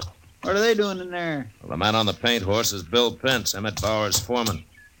 What are they doing in there? Well, the man on the paint horse is Bill Pence, Emmett Bauer's foreman.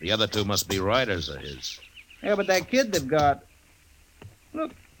 The other two must be riders of his. Yeah, but that kid they've got,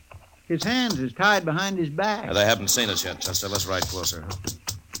 look, his hands is tied behind his back. They haven't seen us yet, Chester. Let's ride closer.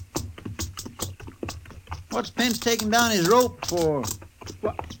 What's Pence taking down his rope for?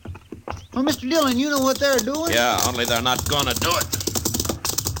 What? Well, Mr. Dillon, you know what they're doing? Yeah, only they're not gonna do it.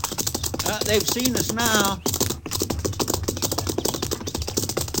 They've seen us now.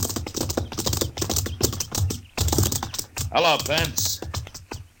 Hello, Pence.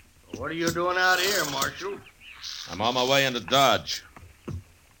 What are you doing out here, Marshal? I'm on my way into Dodge.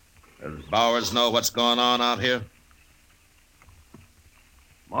 Does Bowers know what's going on out here?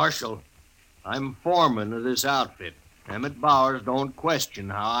 Marshal, I'm foreman of this outfit. Emmett Bowers don't question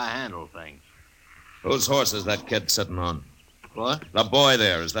how I handle things. Whose horse is that kid sitting on? What? The boy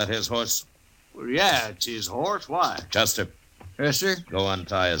there, is that his horse? Well, yeah, it's his horse. Why? Chester. Yes, sir? Go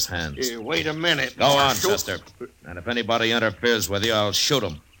untie his hands. Here, wait a minute, Go Marshal. on, Chester. And if anybody interferes with you, I'll shoot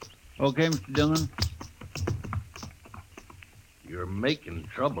him. Okay, Mr. Dillon. You're making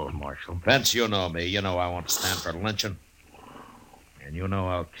trouble, Marshal. Pence, you know me. You know I won't stand for lynching. And you know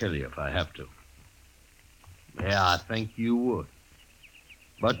I'll kill you if I have to. Yeah, I think you would.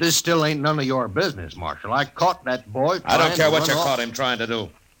 But this still ain't none of your business, Marshal. I caught that boy. I don't trying care to what run you off. caught him trying to do.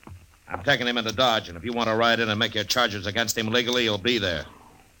 I'm taking him into Dodge, and if you want to ride in and make your charges against him legally, you'll be there.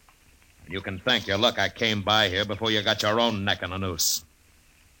 You can thank your luck I came by here before you got your own neck in a noose.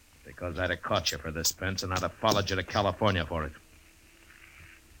 Because I'd have caught you for this, Pence, and I'd have followed you to California for it.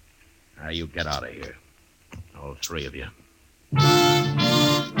 Now, you get out of here. All three of you.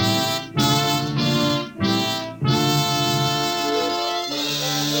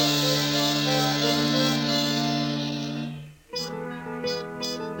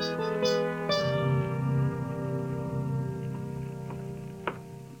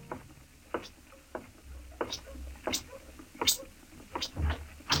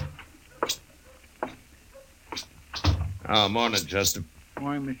 Oh, morning, Chester.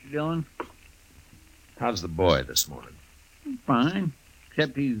 Morning, Mr. Dillon. How's the boy this morning? Fine.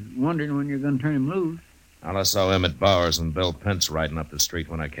 Except he's wondering when you're going to turn him loose. Well, I saw Emmett Bowers and Bill Pence riding up the street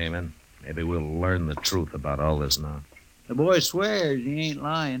when I came in. Maybe we'll learn the truth about all this now. The boy swears he ain't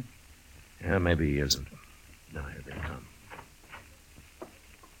lying. Yeah, maybe he isn't. Now, here they come.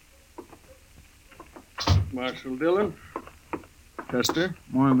 Marshal Dillon. Chester.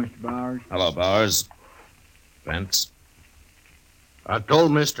 Morning, Mr. Bowers. Hello, Bowers. Pence. I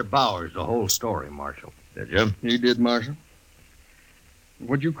told Mr. Bowers the whole story, Marshal. Did you? You did, Marshal.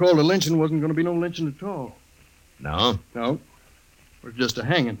 What you called a lynching wasn't going to be no lynching at all. No? No. It was just a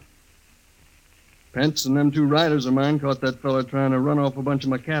hanging. Pence and them two riders of mine caught that fella trying to run off a bunch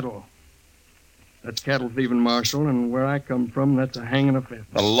of my cattle. That's cattle thieving, Marshal, and where I come from, that's a hanging offense.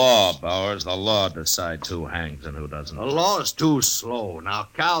 The law, Bowers. The law decides who hangs and who doesn't. The law's too slow. Now,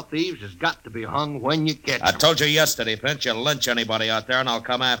 cow thieves has got to be hung when you catch I them. told you yesterday, Pence, you lynch anybody out there and I'll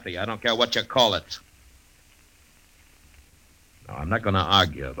come after you. I don't care what you call it. No, I'm not going to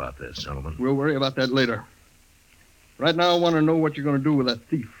argue about this, gentlemen. We'll worry about that later. Right now, I want to know what you're going to do with that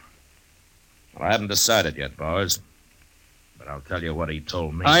thief. Well, I haven't decided yet, Bowers. But I'll tell you what he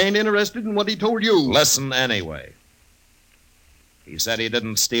told me. I ain't interested in what he told you. Listen anyway. He said he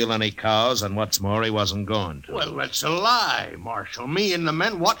didn't steal any cows, and what's more, he wasn't going to. Well, that's a lie, Marshal. Me and the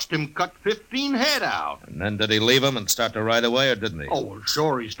men watched him cut 15 head out. And then did he leave him and start to ride away, or didn't he? Oh, well,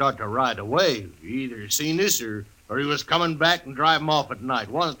 sure, he started to ride away. He either seen this or he was coming back and drive him off at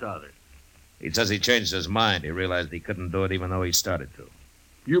night, one or the other. He says he changed his mind. He realized he couldn't do it even though he started to.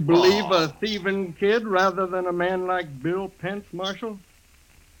 You believe a thieving kid rather than a man like Bill Pence, Marshal?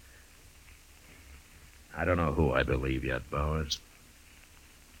 I don't know who I believe yet, Bowers.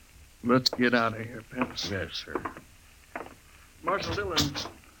 Let's get out of here, Pence. Yes, sir. Marshal Dillon,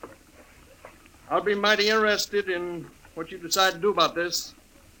 I'll be mighty interested in what you decide to do about this.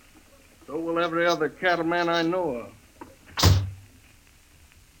 So will every other cattleman I know of.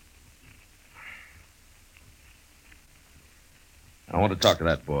 I want to talk to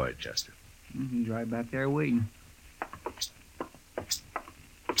that boy, Chester. He's right back there waiting.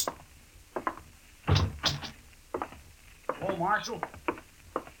 Oh, Marshal.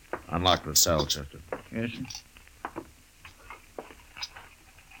 Unlock the cell, Chester. Yes, sir.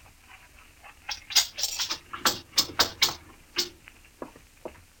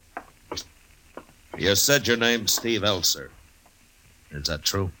 You said your name's Steve Elser. Is that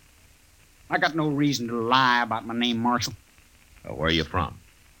true? I got no reason to lie about my name, Marshal. Where are you from?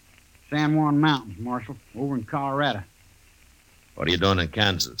 San Juan Mountains, Marshal, over in Colorado. What are you doing in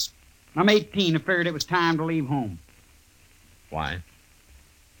Kansas? I'm 18. I figured it was time to leave home. Why?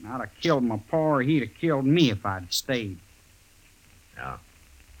 I'd have killed my pa or he'd have killed me if I'd stayed. Yeah.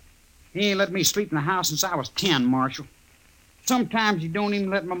 He ain't let me sleep in the house since I was 10, Marshal. Sometimes he don't even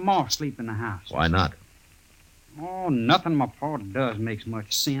let my ma sleep in the house. Why not? Oh, nothing my pa does makes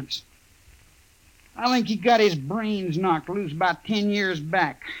much sense. I think he got his brains knocked loose about 10 years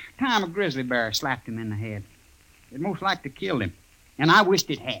back. Time a grizzly bear slapped him in the head. It most likely killed him, and I wished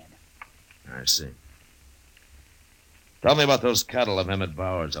it had. I see. Tell me about those cattle of Emmett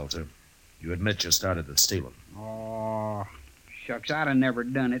Bowers, Elser. You admit you started to steal them. Oh, shucks, I'd have never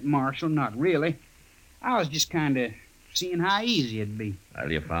done it, Marshal. Not really. I was just kind of seeing how easy it'd be.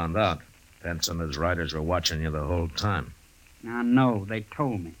 Well, you found out. Pence and his riders were watching you the whole time. I know. They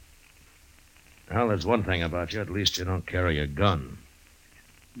told me. Well, there's one thing about you. At least you don't carry a gun.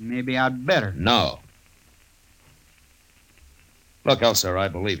 Maybe I'd better. No. Look, Elser, I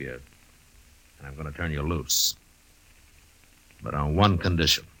believe you. And I'm going to turn you loose. But on one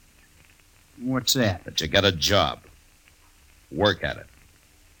condition. What's that? That you get a job. Work at it.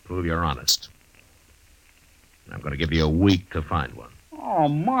 Prove you're honest. And I'm going to give you a week to find one. Oh,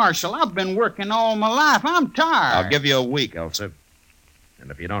 Marshal, I've been working all my life. I'm tired. I'll give you a week, Elser.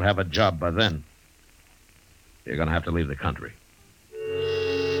 And if you don't have a job by then, you're going to have to leave the country.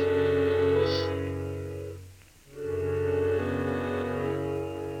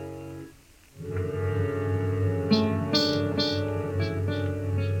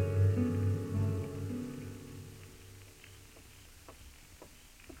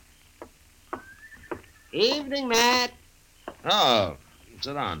 Evening, Matt. Oh,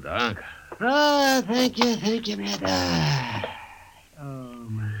 sit down, Doc. Oh, thank you, Matt. Oh,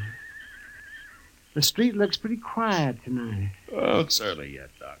 my. The street looks pretty quiet tonight. Oh, it's early yet,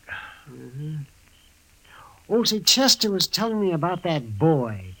 Doc. Uh-huh. Oh, see, Chester was telling me about that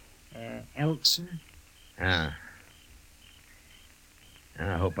boy, Elser. Yeah.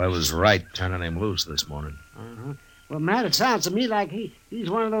 I hope I was right turning him loose this morning. Uh-huh. Well, Matt, it sounds to me like he's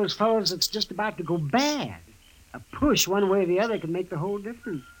one of those fellows that's just about to go bad. A push one way or the other can make the whole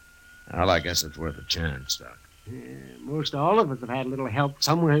difference. Well, I guess it's worth a chance, Doc. Yeah, most all of us have had a little help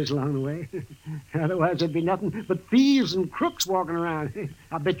somewhere along the way. Otherwise, there'd be nothing but thieves and crooks walking around.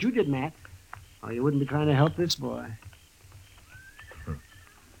 I bet you did, Matt. Or you wouldn't be trying to help this boy.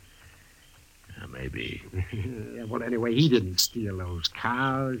 Maybe. Yeah, well, anyway, he didn't steal those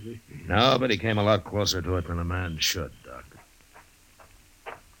cows. No, but he came a lot closer to it than a man should, Doc.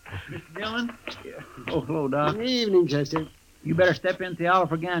 Mr. Dillon? Oh, hello, Doc. Good evening, Chester. You better step into the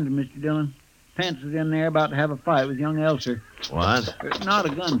Oliver Gander, Mr. Dillon. Pence is in there about to have a fight with young Elser. What? It's not a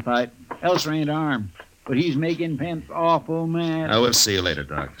gunfight. Elser ain't armed, but he's making Pence awful mad. I will see you later,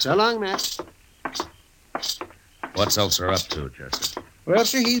 Doc. So long, Matt. What's Elser up to, Chester? Well,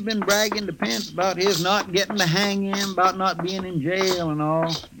 sir, he's been bragging to Pence about his not getting to hang him, about not being in jail and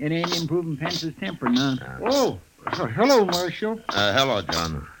all. It ain't improving Pence's temper none. Oh, hello, Marshal. Hello,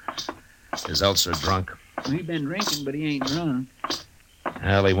 John. Is Elser drunk? He's been drinking, but he ain't drunk.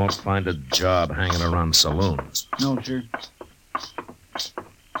 Well, he won't find a job hanging around saloons. No, sir.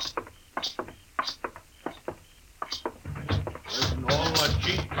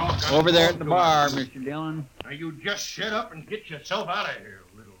 Over there at the bar, Mr. Dillon. Now, you just shut up and get yourself out of here,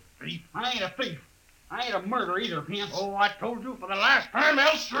 little thief. I ain't a thief. I ain't a murderer either, Pence. Oh, I told you for the last time,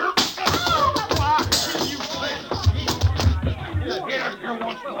 Elser.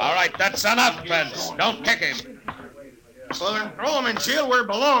 All right, that's enough, Pence. Don't kick him. Well, then throw him in jail where he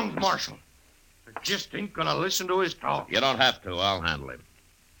belongs, Marshal. I just ain't gonna listen to his talk. You don't have to. I'll handle him.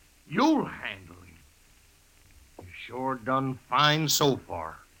 You'll handle him. You sure done fine so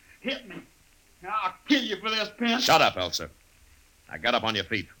far. Hit me. I'll kill you for this, Pence. Shut up, Elser. Now get up on your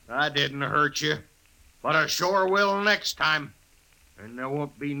feet. I didn't hurt you, but I sure will next time. And there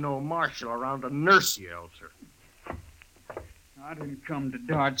won't be no marshal around to nurse you, Elser. I didn't come to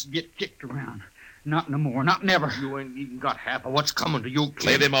Dodge to get kicked around. Not no more. Not never. You ain't even got half of what's coming to you, kid.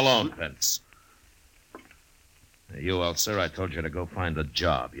 Leave him alone, Pence. Now, you, Elser, I told you to go find a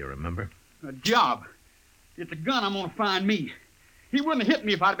job, you remember? A job? It's a gun I'm going to find me. He wouldn't have hit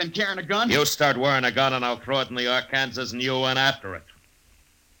me if I'd been carrying a gun. You start wearing a gun and I'll throw it in the Arkansas and you went after it.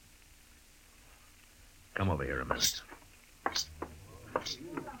 Come over here a minute.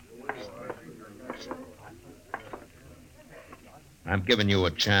 I'm giving you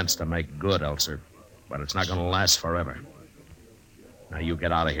a chance to make good, Elser, but it's not going to last forever. Now you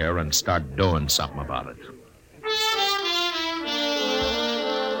get out of here and start doing something about it.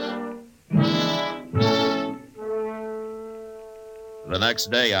 The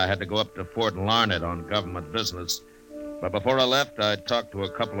next day, I had to go up to Fort Larned on government business. But before I left, I talked to a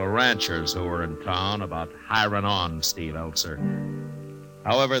couple of ranchers who were in town about hiring on Steve Elser.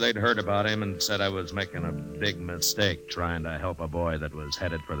 However, they'd heard about him and said I was making a big mistake trying to help a boy that was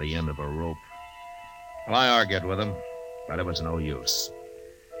headed for the end of a rope. Well, I argued with them, but it was no use.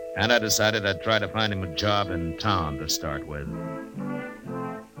 And I decided I'd try to find him a job in town to start with.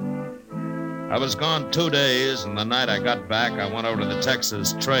 I was gone 2 days, and the night I got back, I went over to the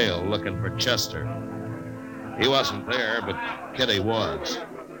Texas Trail looking for Chester. He wasn't there, but Kitty was.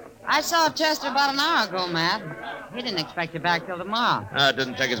 I saw Chester about an hour ago, Matt. He didn't expect you back till tomorrow. It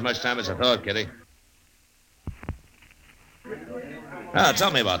didn't take as much time as I thought, Kitty.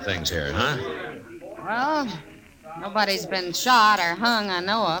 Tell me about things here, huh? Well, nobody's been shot or hung I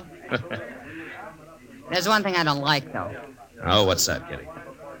know of. There's one thing I don't like, though. Oh, what's that, Kitty?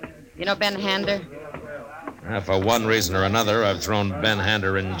 You know Ben Hander? For one reason or another, I've thrown Ben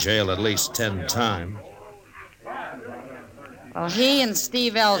Hander in jail at least 10 times. Well, he and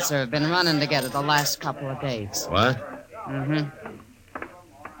Steve Elser have been running together the last couple of days. What? Mm-hmm.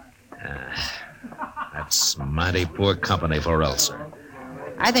 That's mighty poor company for Elser.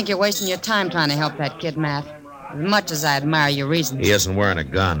 I think you're wasting your time trying to help that kid, Matt. As much as I admire your reasons. He isn't wearing a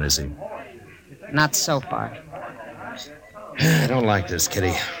gun, is he? Not so far. I don't like this,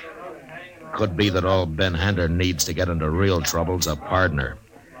 Kitty. Could be that all Ben Hander needs to get into real trouble's a partner.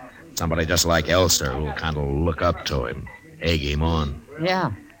 Somebody just like Elser who'll kind of look up to him, egg him on.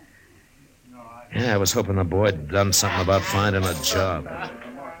 Yeah. Yeah, I was hoping the boy'd done something about finding a job.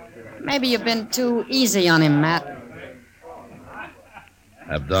 Maybe you've been too easy on him, Matt.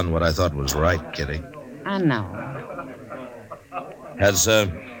 I've done what I thought was right, Kitty. I know. Has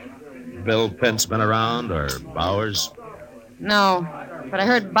Bill Pence been around, or Bowers? No, but I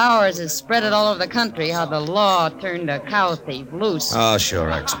heard Bowers has spread it all over the country how the law turned a cow thief loose. Oh,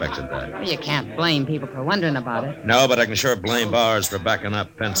 sure, I expected that. Well, you can't blame people for wondering about it. No, but I can sure blame Bowers for backing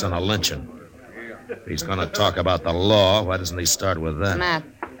up Pence on a lynching. If he's going to talk about the law, why doesn't he start with that? Matt.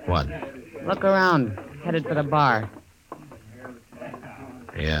 What? Look around. Headed for the bar.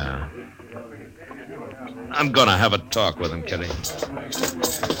 Yeah. I'm going to have a talk with him, Kitty.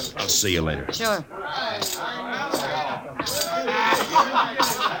 I'll see you later. Sure.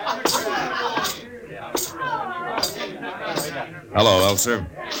 Hello, Elser.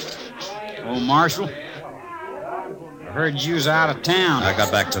 Oh, Marshal. I heard you was out of town. I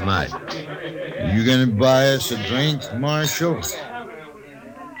got back tonight. You gonna buy us a drink, Marshal?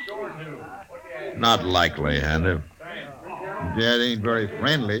 Not likely, Hander. That ain't very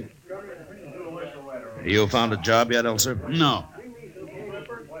friendly. You found a job yet, Elser? No.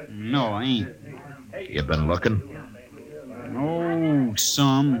 No, I ain't. You been looking? Oh,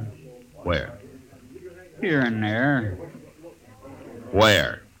 some. Where? Here and there.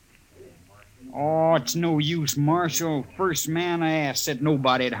 Where? Oh, it's no use, Marshal. First man I asked said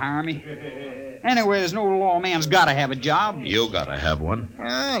nobody'd hire me. Anyway, there's no lawman's got to have a job. You got to have one.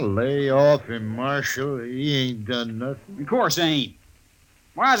 Lay off him, Marshal. He ain't done nothing. Of course I ain't.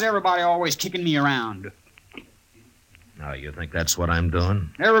 Why is everybody always kicking me around? Now, you think that's what I'm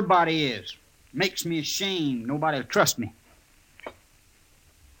doing? Everybody is. Makes me ashamed. Nobody'll trust me.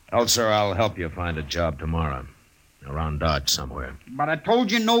 Elser, I'll help you find a job tomorrow. Around Dodge somewhere. But I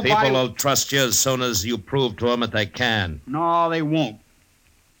told you nobody... People will trust you as soon as you prove to them that they can. No, they won't.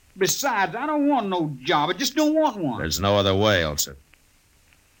 Besides, I don't want no job. I just don't want one. There's no other way, Elser.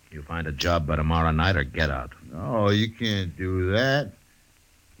 You find a job by tomorrow night or get out. Oh, you can't do that.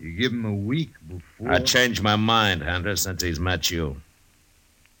 You give him a week before... I changed my mind, Hunter, since he's met you.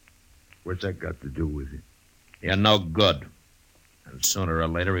 What's that got to do with it? You're no good. And sooner or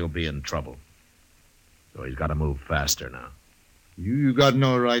later, he'll be in trouble. So he's got to move faster now. You got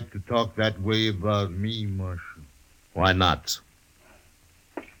no right to talk that way about me, Marshal. Why not?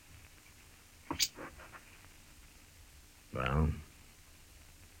 Well,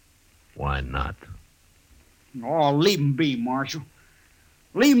 why not? Oh, leave him be, Marshal.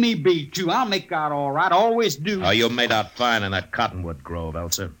 Leave me be, too. I'll make out all right. Always do. Oh, you made out fine in that cottonwood grove,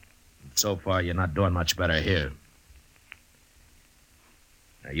 Elser. So far, you're not doing much better here.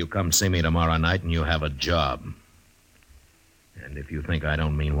 Now, you come see me tomorrow night and you have a job. And if you think I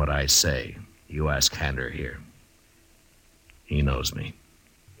don't mean what I say, you ask Hander here. He knows me.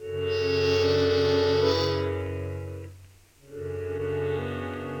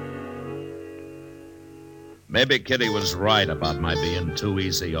 Maybe Kitty was right about my being too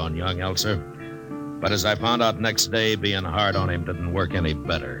easy on young Elser. But as I found out next day, being hard on him didn't work any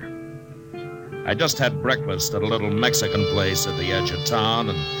better. I just had breakfast at a little Mexican place at the edge of town,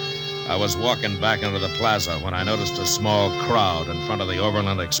 and I was walking back into the plaza when I noticed a small crowd in front of the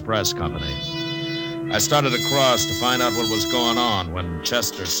Overland Express Company. I started across to find out what was going on when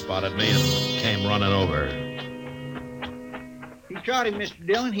Chester spotted me and came running over. He shot him, Mr.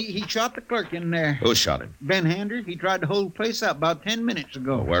 Dillon. He shot the clerk in there. Who shot him? Ben Hander. He tried to hold the place up about 10 minutes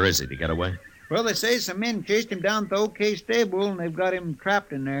ago. Well, where is he? Did he get away? Well, they say some men chased him down to the OK stable, and they've got him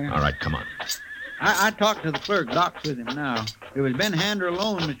trapped in there. All right, come on. I talked to the clerk. Doc's with him now. It was Ben Hander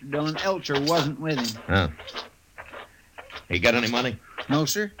alone, Mr. Dillon. Elser wasn't with him. Huh. He got any money? No,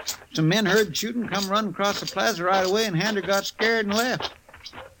 sir. Some men heard the shooting, come running across the plaza right away, and Hander got scared and left.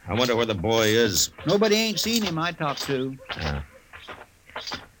 I wonder where the boy is. Nobody ain't seen him I talked to. Yeah.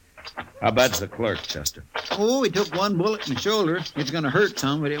 How bad's the clerk, Chester? Oh, he took one bullet in the shoulder. It's going to hurt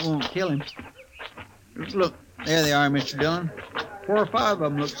some, but it won't kill him. Look, there they are, Mr. Dillon. 4 or 5 of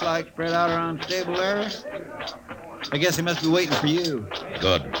them, looks like, spread out around the stable area. I guess they must be waiting for you.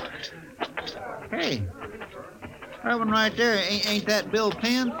 Good. Hey, that one right there, ain't that Bill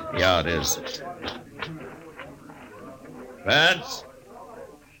Pence? Yeah, it is. Pence?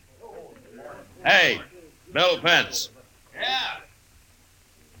 Hey, Bill Pence. Yeah.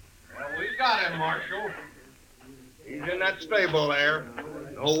 Well, we got him, Marshal. He's in that stable there.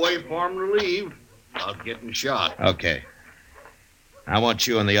 No way for him to leave without getting shot. Okay. I want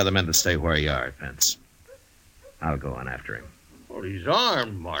you and the other men to stay where you are, Pence. I'll go on after him. Well, he's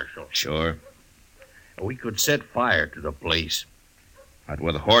armed, Marshal. Sure. We could set fire to the place. What,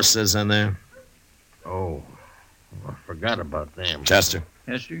 with horses in there? Oh, I forgot about them. Chester?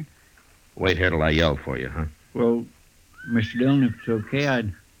 Yes, sir? Wait here till I yell for you, huh? Well, Mr. Dillon, if it's okay,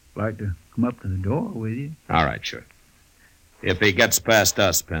 I'd like to come up to the door with you. All right, sure. If he gets past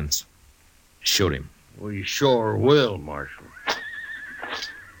us, Pence, shoot him. We sure will, Marshal.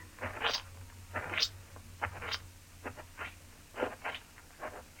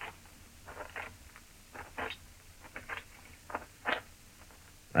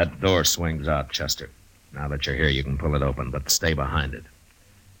 That door swings out, Chester. Now that you're here, you can pull it open, but stay behind it.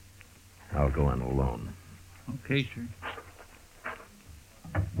 I'll go in alone. Okay, sir.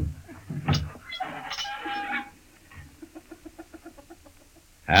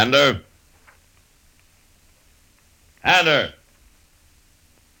 Hander? Hander!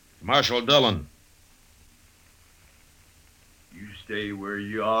 Marshal Dillon. You stay where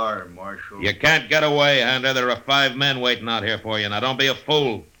you are, Marshal. You can't get away, Hander. There are 5 men waiting out here for you. Now, don't be a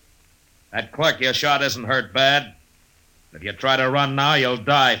fool. That clerk you shot isn't hurt bad. If you try to run now, you'll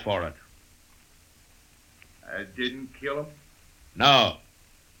die for it. I didn't kill him? No.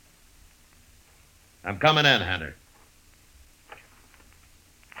 I'm coming in, Hander.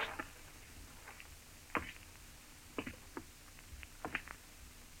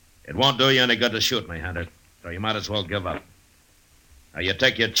 It won't do you any good to shoot me, Hander, so you might as well give up. Now, you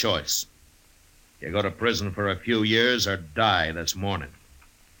take your choice. You go to prison for a few years or die this morning.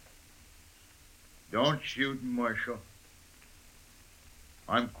 Don't shoot, Marshal.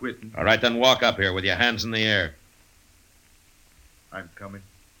 I'm quitting. All right, then walk up here with your hands in the air. I'm coming.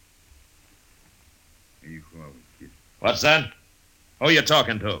 You come over, kid. What's that? Who you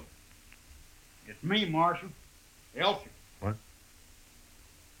talking to? It's me, Marshal. Elsie. What?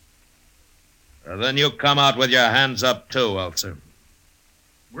 Then you come out with your hands up, too, Elser.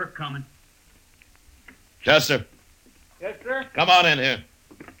 We're coming. Chester, Yes, sir? come on in here.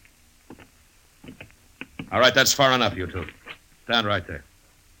 All right, that's far enough, you two. Stand right there.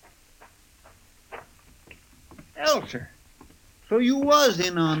 Elser, so you was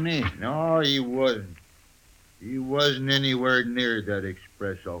in on this. No, he wasn't. He wasn't anywhere near that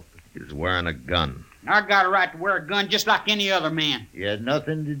express office. He's wearing a gun. I got a right to wear a gun just like any other man. He had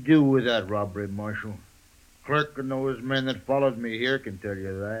nothing to do with that robbery, Marshal. Clerk and those men that followed me here can tell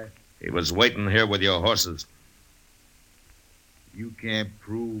you that. He was waiting here with your horses. You can't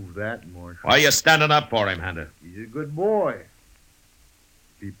prove that, Marshal. Why are you standing up for him, Hander? He's a good boy.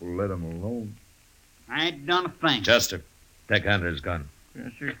 People let him alone. I ain't done a thing. Chester, take Hander's gun.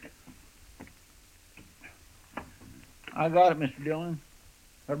 Yes, sir. I got it, Mr. Dillon.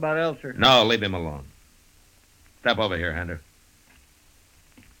 What about Elser? No, leave him alone. Step over here, Hander.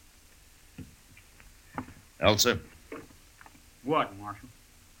 Elser, What, Marshal?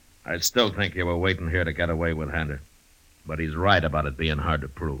 I still think you were waiting here to get away with Hander. But he's right about it being hard to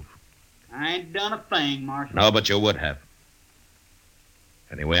prove. I ain't done a thing, Marshal. No, but you would have.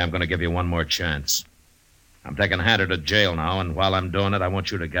 Anyway, I'm going to give you one more chance. I'm taking Hander to jail now, and while I'm doing it, I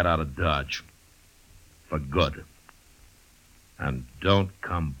want you to get out of Dodge. For good. And don't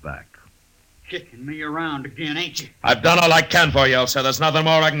come back. Kicking me around again, ain't you? I've done all I can for you, Elsa. There's nothing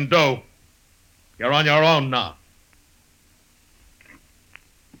more I can do. You're on your own now.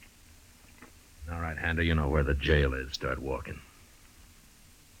 All right, Hander, you know where the jail is. Start walking.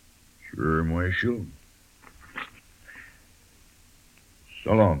 Sure, Marshal.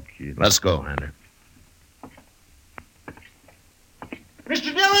 So long, kid. Let's go, Hander.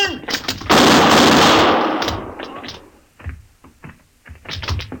 Mr. Dillon!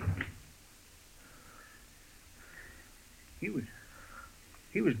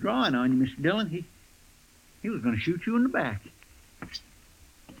 He was drawing on you, Mr. Dillon. He was going to shoot you in the back.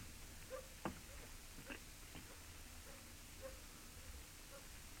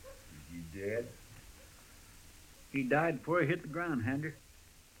 Dead? He died before he hit the ground, Hander.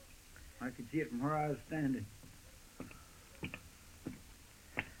 I could see it from where I was standing.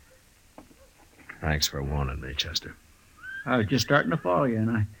 Thanks for warning me, Chester. I was just starting to follow you, and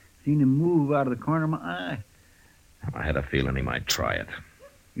I seen him move out of the corner of my eye. I had a feeling he might try it.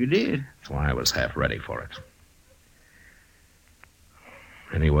 You did? That's why I was half ready for it.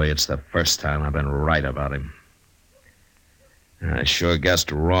 Anyway, it's the first time I've been right about him. I sure guessed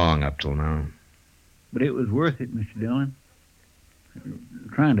wrong up till now. But it was worth it, Mr. Dillon.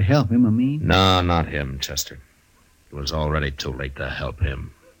 Trying to help him, I mean. No, not him, Chester. It was already too late to help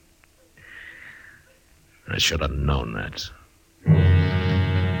him. I should have known that.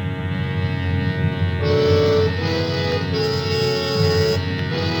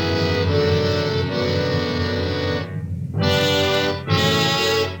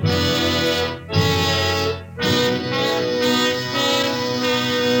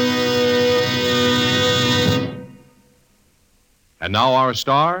 And now our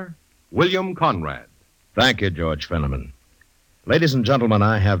star, William Conrad. Thank you, George Fenneman. Ladies and gentlemen,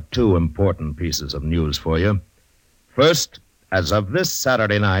 I have 2 important pieces of news for you. First, as of this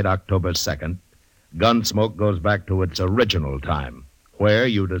Saturday night, October 2nd, Gunsmoke goes back to its original time, where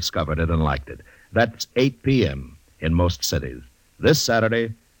you discovered it and liked it. That's 8 p.m. in most cities, this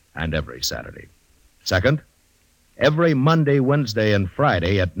Saturday and every Saturday. Second, every Monday, Wednesday, and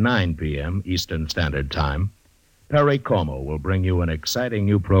Friday at 9 p.m. Eastern Standard Time, Perry Como will bring you an exciting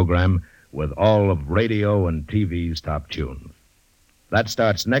new program with all of radio and TV's top tunes. That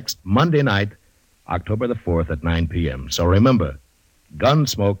starts next Monday night, October the 4th at 9 p.m. So remember,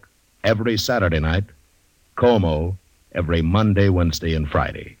 Gunsmoke every Saturday night, Como every Monday, Wednesday, and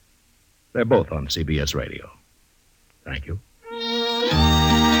Friday. They're both on CBS Radio. Thank you.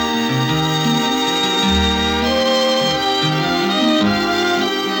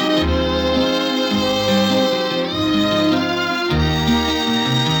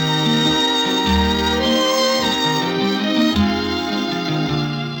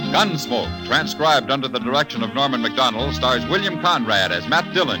 Gunsmoke, transcribed under the direction of Norman Macdonnell, stars William Conrad as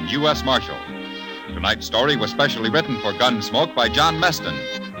Matt Dillon, U.S. Marshal. Tonight's story was specially written for Gunsmoke by John Meston,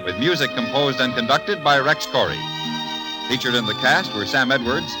 with music composed and conducted by Rex Corey. Featured in the cast were Sam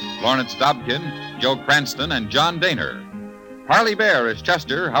Edwards, Lawrence Dobkin, Joe Cranston, and John Daner. Harley Bear as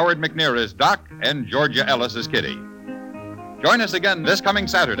Chester, Howard McNear as Doc, and Georgia Ellis as Kitty. Join us again this coming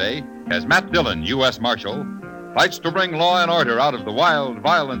Saturday as Matt Dillon, U.S. Marshal, fights to bring law and order out of the wild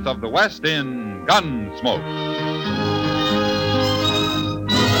violence of the West in Gunsmoke.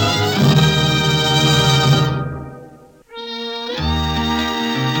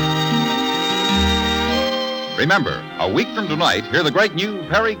 Remember, a week from tonight, hear the great new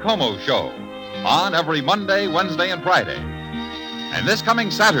Perry Como Show on every Monday, Wednesday, and Friday. And this coming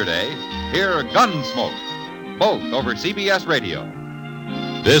Saturday, hear Gunsmoke, both over CBS Radio.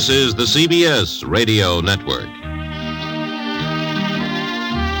 This is the CBS Radio Network.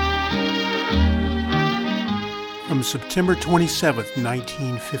 From September 27th,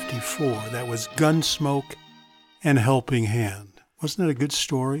 1954, that was Gunsmoke and Helping Hand. Wasn't it a good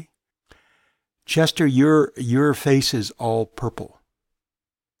story? Chester, your face is all purple.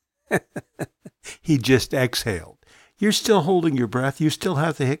 He just exhaled. You're still holding your breath? You still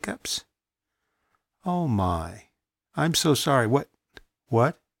have the hiccups? Oh, my. I'm so sorry. What?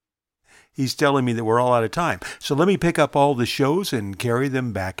 He's telling me that we're all out of time. So let me pick up all the shows and carry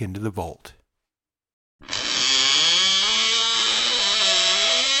them back into the vault.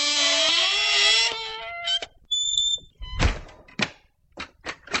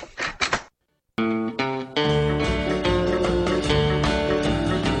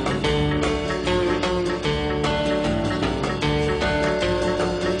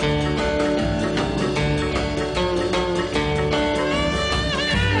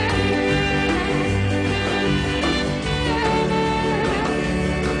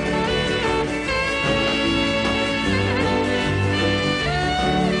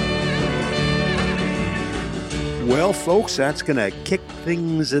 Well, folks, that's going to kick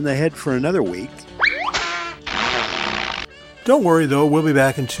things in the head for another week. Don't worry, though. We'll be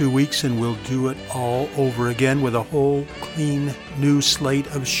back in 2 weeks, and we'll do it all over again with a whole clean new slate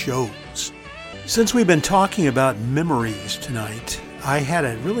of shows. Since we've been talking about memories tonight, I had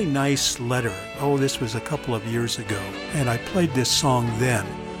a really nice letter. Oh, this was a couple of years ago, and I played this song then.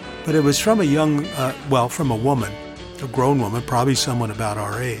 But it was from from a woman, a grown woman, probably someone about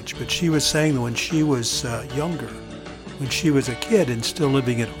our age. But she was saying that when she was younger, when she was a kid and still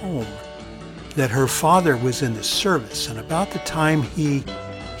living at home, that her father was in the service. And about the time he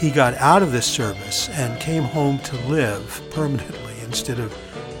got out of the service and came home to live permanently instead of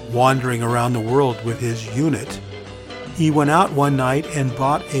wandering around the world with his unit, he went out one night and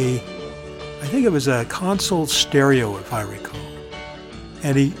bought I think it was a console stereo, if I recall.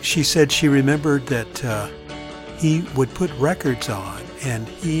 And she said she remembered that he would put records on, and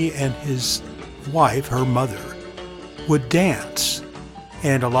he and his wife, her mother, would dance.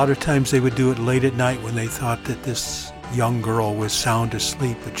 And a lot of times they would do it late at night when they thought that this young girl was sound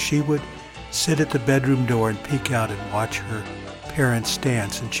asleep. But she would sit at the bedroom door and peek out and watch her parents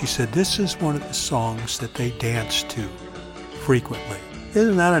dance. And she said this is one of the songs that they danced to frequently.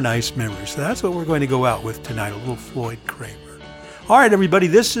 Isn't that a nice memory? So that's what we're going to go out with tonight, a little Floyd Kramer. All right, everybody,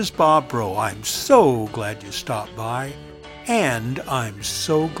 this is Bob Bro. I'm so glad you stopped by, and I'm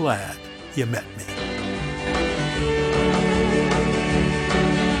so glad you met me.